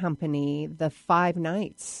your company, the 5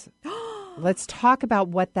 nights. Let's talk about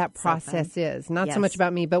what that process is. Not so much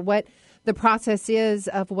about me, but what the process is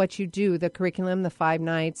of what you do, the curriculum, the 5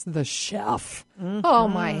 nights, the chef. Mm-hmm. Oh,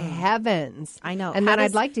 my heavens. I know. And then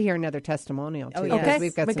I'd like to hear another testimonial, too, because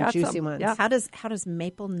we've got some juicy ones. Yeah. How does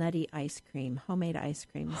maple nutty ice cream, homemade ice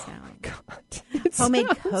cream sound? Oh, God. Homemade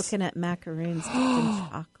coconut macaroons dipped in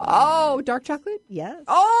chocolate. Oh, dark chocolate? Yes.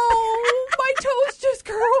 Oh, my toes just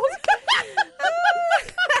curled.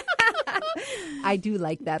 I do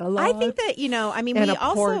like that a lot. I think that, we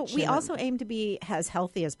And also aim to be as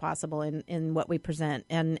healthy as possible in what we present.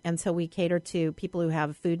 And so we cater to people who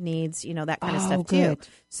have food needs, that kind of stuff too.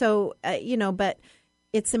 So, but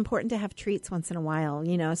it's important to have treats once in a while,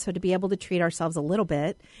 so to be able to treat ourselves a little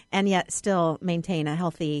bit and yet still maintain a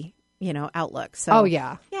healthy outlook. So,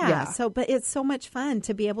 yeah. So, but it's so much fun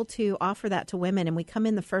to be able to offer that to women. And we come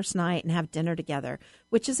in the first night and have dinner together,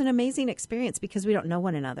 which is an amazing experience because we don't know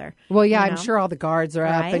one another. Well, yeah, I'm sure all the guards are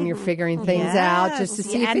up and you're figuring things out just to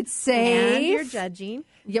see if it's safe. And you're judging.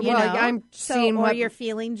 Yeah, well, I'm seeing or you're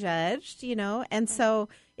feeling judged, and so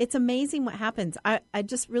it's amazing what happens. I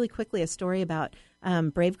just really quickly a story about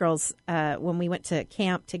Brave Girls. When we went to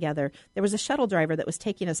camp together, there was a shuttle driver that was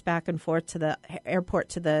taking us back and forth to the airport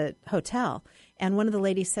to the hotel. And one of the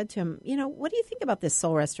ladies said to him, what do you think about this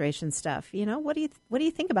soul restoration stuff? What do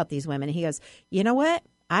you think about these women? And he goes, you know what?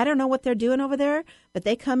 I don't know what they're doing over there, but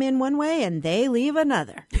they come in one way and they leave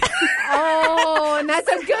another. Oh, and that's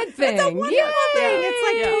a good thing. It's a wonderful thing.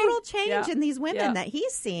 It's like total change in these women that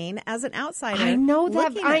he's seen as an outsider. I know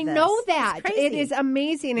that. I know that. It is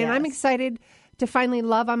amazing, and I'm excited to finally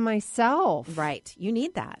love on myself. Right. You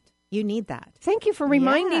need that. You need that. Thank you for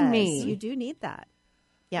reminding me. You do need that.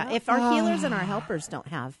 Yeah. If our healers and our helpers don't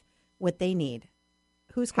have what they need,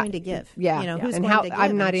 who's going to give? Yeah. Who's and going to give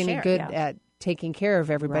I'm not and any share? good at taking care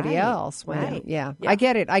of everybody else. Right. Yeah. I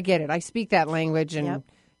get it. I speak that language, and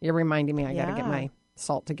you're reminding me I got to get my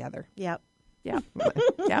salt together. Yep. Yeah.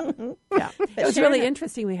 It was really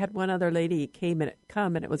interesting. We had one other lady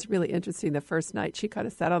come, and it was really interesting. The first night, she kind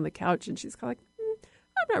of sat on the couch, and she's kind of like,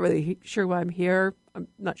 I'm not really sure why I'm here. I'm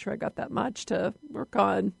not sure I got that much to work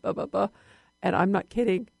on, blah, blah, blah. And I'm not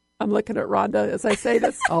kidding. I'm looking at Rhonda as I say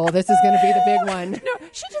this. Oh, this is going to be the big one. No,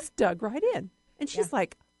 she just dug right in. And she's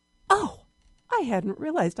like, oh, I hadn't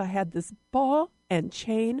realized I had this ball and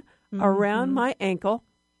chain around my ankle.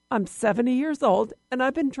 I'm 70 years old, and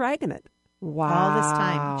I've been dragging it. Wow. All this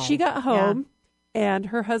time. She got home, and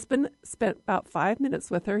her husband spent about 5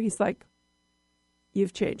 minutes with her. He's like,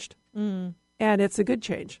 you've changed. And it's a good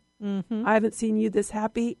change. Mm-hmm. I haven't seen you this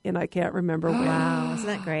happy, and I can't remember when. Wow. Isn't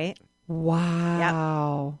that great?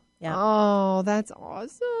 Wow. Yep. Oh, that's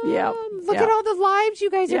awesome. Yeah. Look at all the lives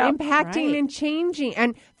you guys are impacting Right. and changing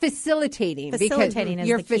and facilitating. Facilitating because is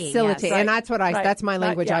you're the key, facilitating. yes. And that's what that's my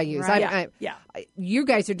language I use. Right. You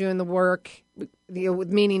guys are doing the work,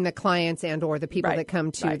 meaning the clients and or the people that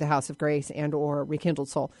come to the House of Grace and or Rekindled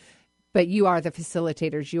Soul. But you are the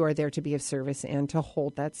facilitators. You are there to be of service and to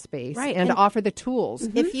hold that space and to offer the tools.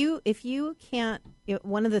 If you can't,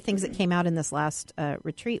 one of the things that came out in this last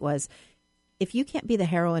retreat was, if you can't be the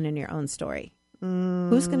heroine in your own story,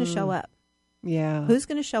 who's going to show up? Yeah. Who's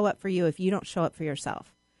going to show up for you if you don't show up for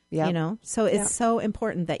yourself? Yeah. So it's so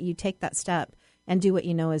important that you take that step and do what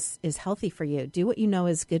you know is healthy for you. Do what you know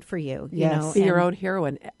is good for you. Yes. Be your own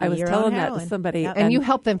heroine. I was telling that to somebody. Yep. And you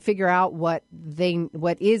help them figure out what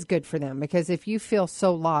is good for them. Because if you feel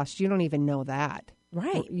so lost, you don't even know that.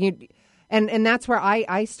 Right. And that's where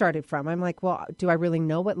I started from. I'm like, well, do I really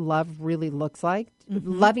know what love really looks like?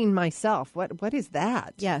 Mm-hmm. Loving myself. What is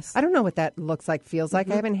that? Yes. I don't know what that looks like, feels like.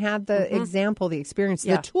 I haven't had the example, the experience,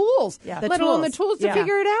 the tools, let alone the tools to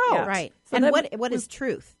figure it out. Yeah. Right. So and then what is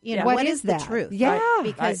truth? What is that? the truth? Yeah. Right?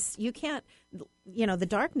 Because you can't, the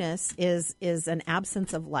darkness is an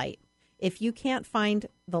absence of light. If you can't find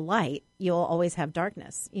the light, you'll always have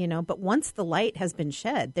darkness, But once the light has been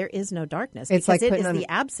shed, there is no darkness it's because like it is the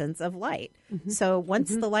absence of light. Mm-hmm. So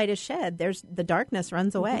once the light is shed, the darkness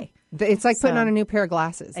runs away. It's like putting on a new pair of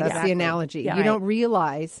glasses. That's the analogy. Yeah. You don't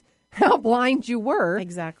realize how blind you were,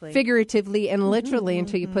 figuratively and literally,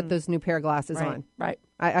 until you put those new pair of glasses on. Right.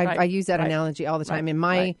 I use that analogy all the time in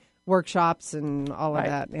my workshops and all of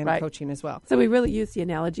that, and coaching as well. So we really use the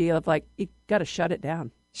analogy of like, you got to shut it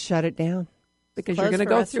down. Shut it down. Because Closed you're going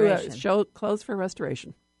to for go through a restoration. show closed for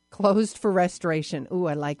restoration. Closed for restoration. Ooh,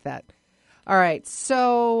 I like that. All right.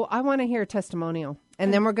 So I want to hear a testimonial.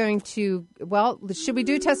 And then we're going to, well, should we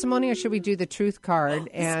do testimony or should we do the truth card?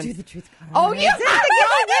 Let's do the truth card. Oh, you got to go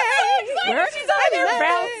there. She's on there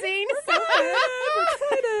bouncing.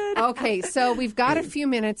 Okay, so we've got a few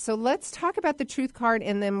minutes. So let's talk about the truth card,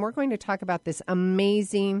 and then we're going to talk about this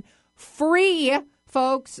amazing free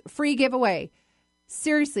giveaway.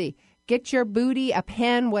 Seriously, get your booty, a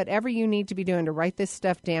pen, whatever you need to be doing to write this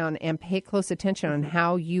stuff down and pay close attention on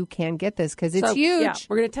how you can get this because it's huge. Yeah,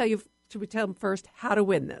 we're going to tell you. Should we tell them first how to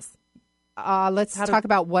win this? Let's talk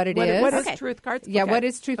about what it is. What is Truth Cards? Yeah, Okay. what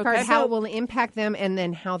is Truth Cards, Okay. how it will impact them, and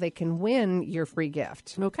then how they can win your free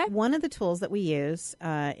gift. Okay. One of the tools that we use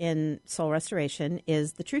in soul restoration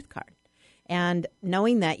is the truth card. And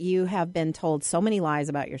knowing that you have been told so many lies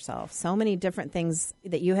about yourself, so many different things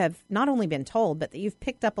that you have not only been told, but that you've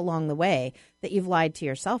picked up along the way that you've lied to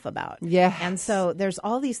yourself about. Yes. And so there's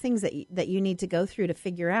all these things that you need to go through to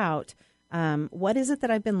figure out what is it that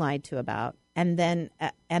I've been lied to about, and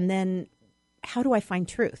then how do I find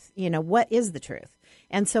truth? What is the truth?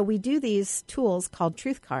 And so we do these tools called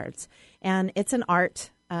truth cards, and it's an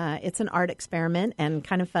art. It's an art experiment and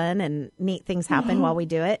kind of fun, and neat things happen while we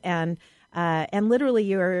do it. And literally,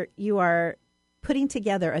 you are putting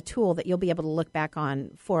together a tool that you'll be able to look back on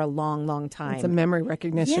for a long, long time. It's a memory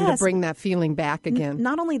recognition to Yes. bring that feeling back again.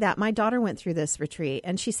 Not only that, my daughter went through this retreat,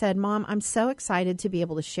 and she said, "Mom, I'm so excited to be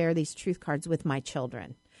able to share these truth cards with my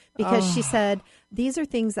children." Because she said, these are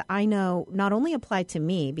things that I know not only apply to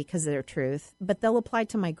me because of their truth, but they'll apply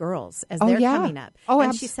to my girls as they're coming up.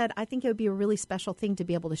 And she said, I think it would be a really special thing to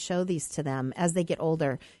be able to show these to them as they get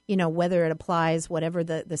older, whether it applies, whatever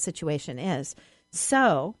the situation is.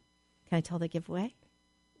 So, can I tell the giveaway?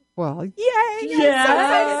 Well, Yay!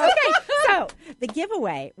 Yeah. Okay, so the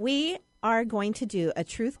giveaway, we are going to do a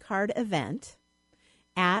truth card event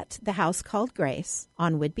at the House Called Grace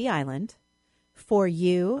on Whidbey Island for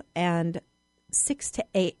you and 6 to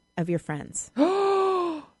 8 of your friends.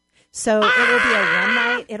 So it will be a one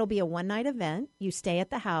night. It'll be a one night event. You stay at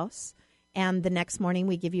the house, and the next morning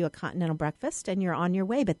we give you a continental breakfast, and you're on your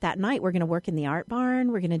way. But that night we're going to work in the art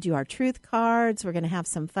barn. We're going to do our truth cards. We're going to have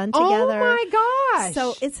some fun together. Oh my gosh!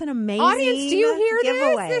 So it's an amazing audience. Do you hear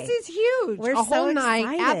giveaway. this? This is huge. We're a so whole night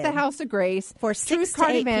at excited. the House of Grace For truth 6 to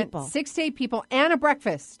card 8 event. people. 6 to 8 people and a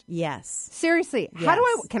breakfast. Yes. Seriously, how do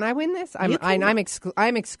Yes. can I win this? You can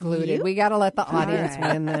I'm excluded. You? We got to let the audience All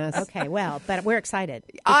right. win this. Okay, well, but we're excited.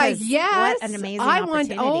 Because Yes, what an amazing I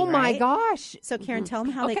want. opportunity, Oh my right? gosh! So, Karen, tell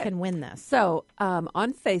them how they Okay. can win this. So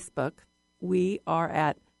on Facebook, we are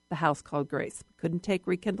at the House Called Grace. Couldn't take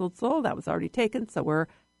Rekindled Soul. That was already taken. So we're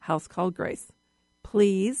House Called Grace.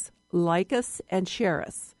 Please like us and share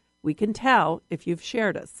us. We can tell if you've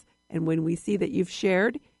shared us. And when we see that you've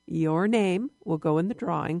shared, your name will go in the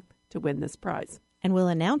drawing to win this prize. And we'll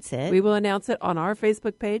announce it. We will announce it on our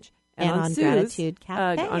Facebook page and on Sue's, Gratitude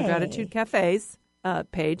Cafe. on Gratitude Cafe's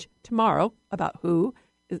page tomorrow about who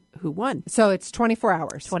won. So it's 24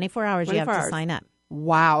 hours. 24 hours you have 24 to hours. sign up.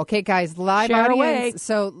 Wow. Okay, guys, live Share audience. away.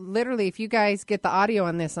 So literally, if you guys get the audio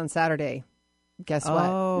on this on Saturday, guess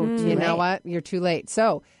Oh, what? too You know late. what? You're too late.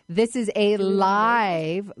 So this is a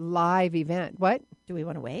live event. What? Do we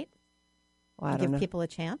want to wait? Well, I don't Give know. people a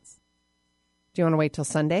chance? Do you want to wait till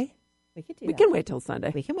Sunday? We could do We that. can wait till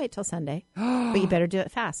Sunday. We can wait till Sunday, but you better do it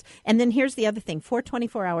fast. And then here's the other thing. For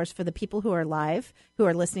 24 hours for the people who are live, who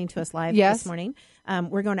are listening to us live Yes. this morning,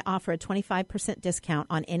 we're going to offer a 25% discount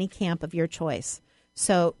on any camp of your choice.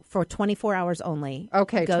 So for 24 hours only,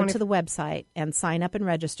 Okay, go 20 to the website and sign up and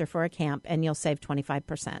register for a camp, and you'll save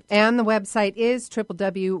 25%. And the website is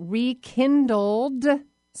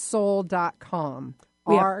www.rekindledsoul.com.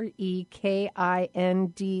 We have-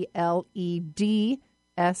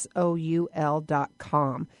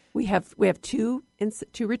 REKINDLEDSOUL.com. We have two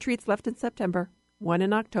retreats left in September, one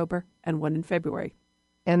in October and one in February.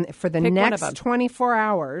 And for the Pick one of next them. 24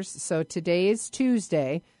 hours, so today is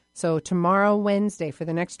Tuesday, so tomorrow, Wednesday, for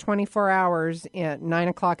the next 24 hours at 9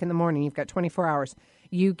 o'clock in the morning, you've got 24 hours,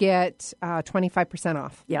 you get 25%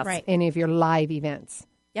 off. Yes. Right. Any of your live events.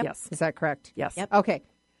 Yep. Yes. Is that correct? Yes. Yep. Okay.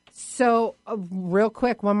 So, real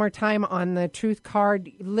quick, one more time on the truth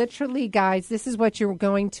card. Literally, guys, this is what you're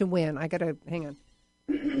going to win. I got to, hang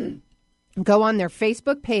on. Go on their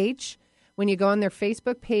Facebook page. When you go on their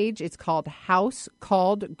Facebook page, it's called House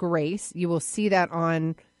Called Grace. You will see that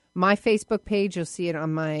on my Facebook page. You'll see it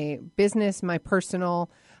on my business, my personal.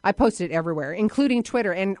 I post it everywhere, including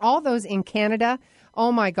Twitter. And all those in Canada,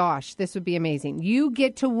 oh my gosh, this would be amazing. You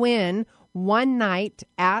get to win one night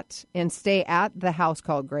at and stay at the house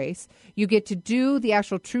called Grace. You get to do the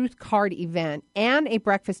actual Truth Card event and a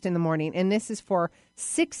breakfast in the morning. And this is for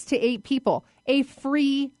 6 to 8 people, a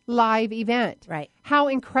free live event. Right. How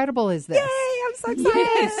incredible is this? Yay, I'm so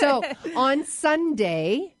excited. Yay. So on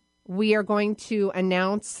Sunday, we are going to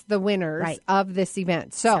announce the winners of this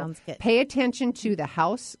event. So Sounds good. pay attention to the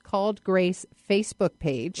House Called Grace Facebook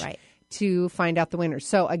page to find out the winners.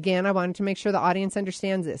 So again, I wanted to make sure the audience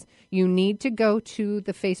understands this. You need to go to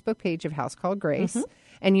the Facebook page of House Called Grace.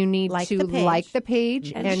 And you need to like the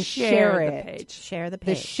page and share it. Share the The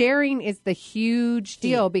page. sharing is the huge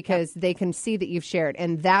deal because they can see that you've shared.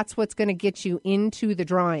 And that's what's going to get you into the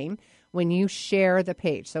drawing when you share the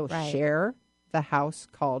page. So share the House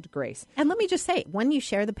Called Grace. And let me just say, when you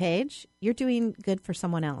share the page, you're doing good for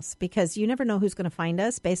someone else because you never know who's going to find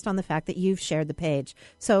us based on the fact that you've shared the page.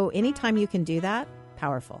 So anytime you can do that,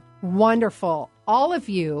 powerful. Wonderful. All of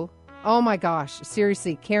you. Oh, my gosh.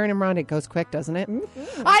 Seriously, Karen and Rhonda, it goes quick, doesn't it?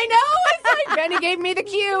 I know. It's like Benny gave me the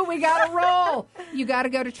cue. We got to roll. You got to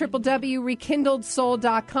go to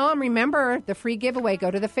www.rekindledsoul.com. Remember, the free giveaway. Go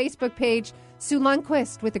to the Facebook page, Sue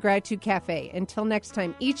Lundquist with the Gratitude Cafe. Until next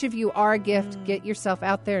time, each of you are a gift. Get yourself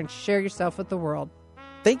out there and share yourself with the world.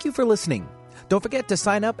 Thank you for listening. Don't forget to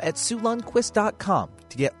sign up at SueLundquist.com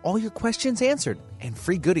to get all your questions answered and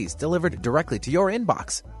free goodies delivered directly to your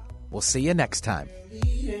inbox. We'll see you next time.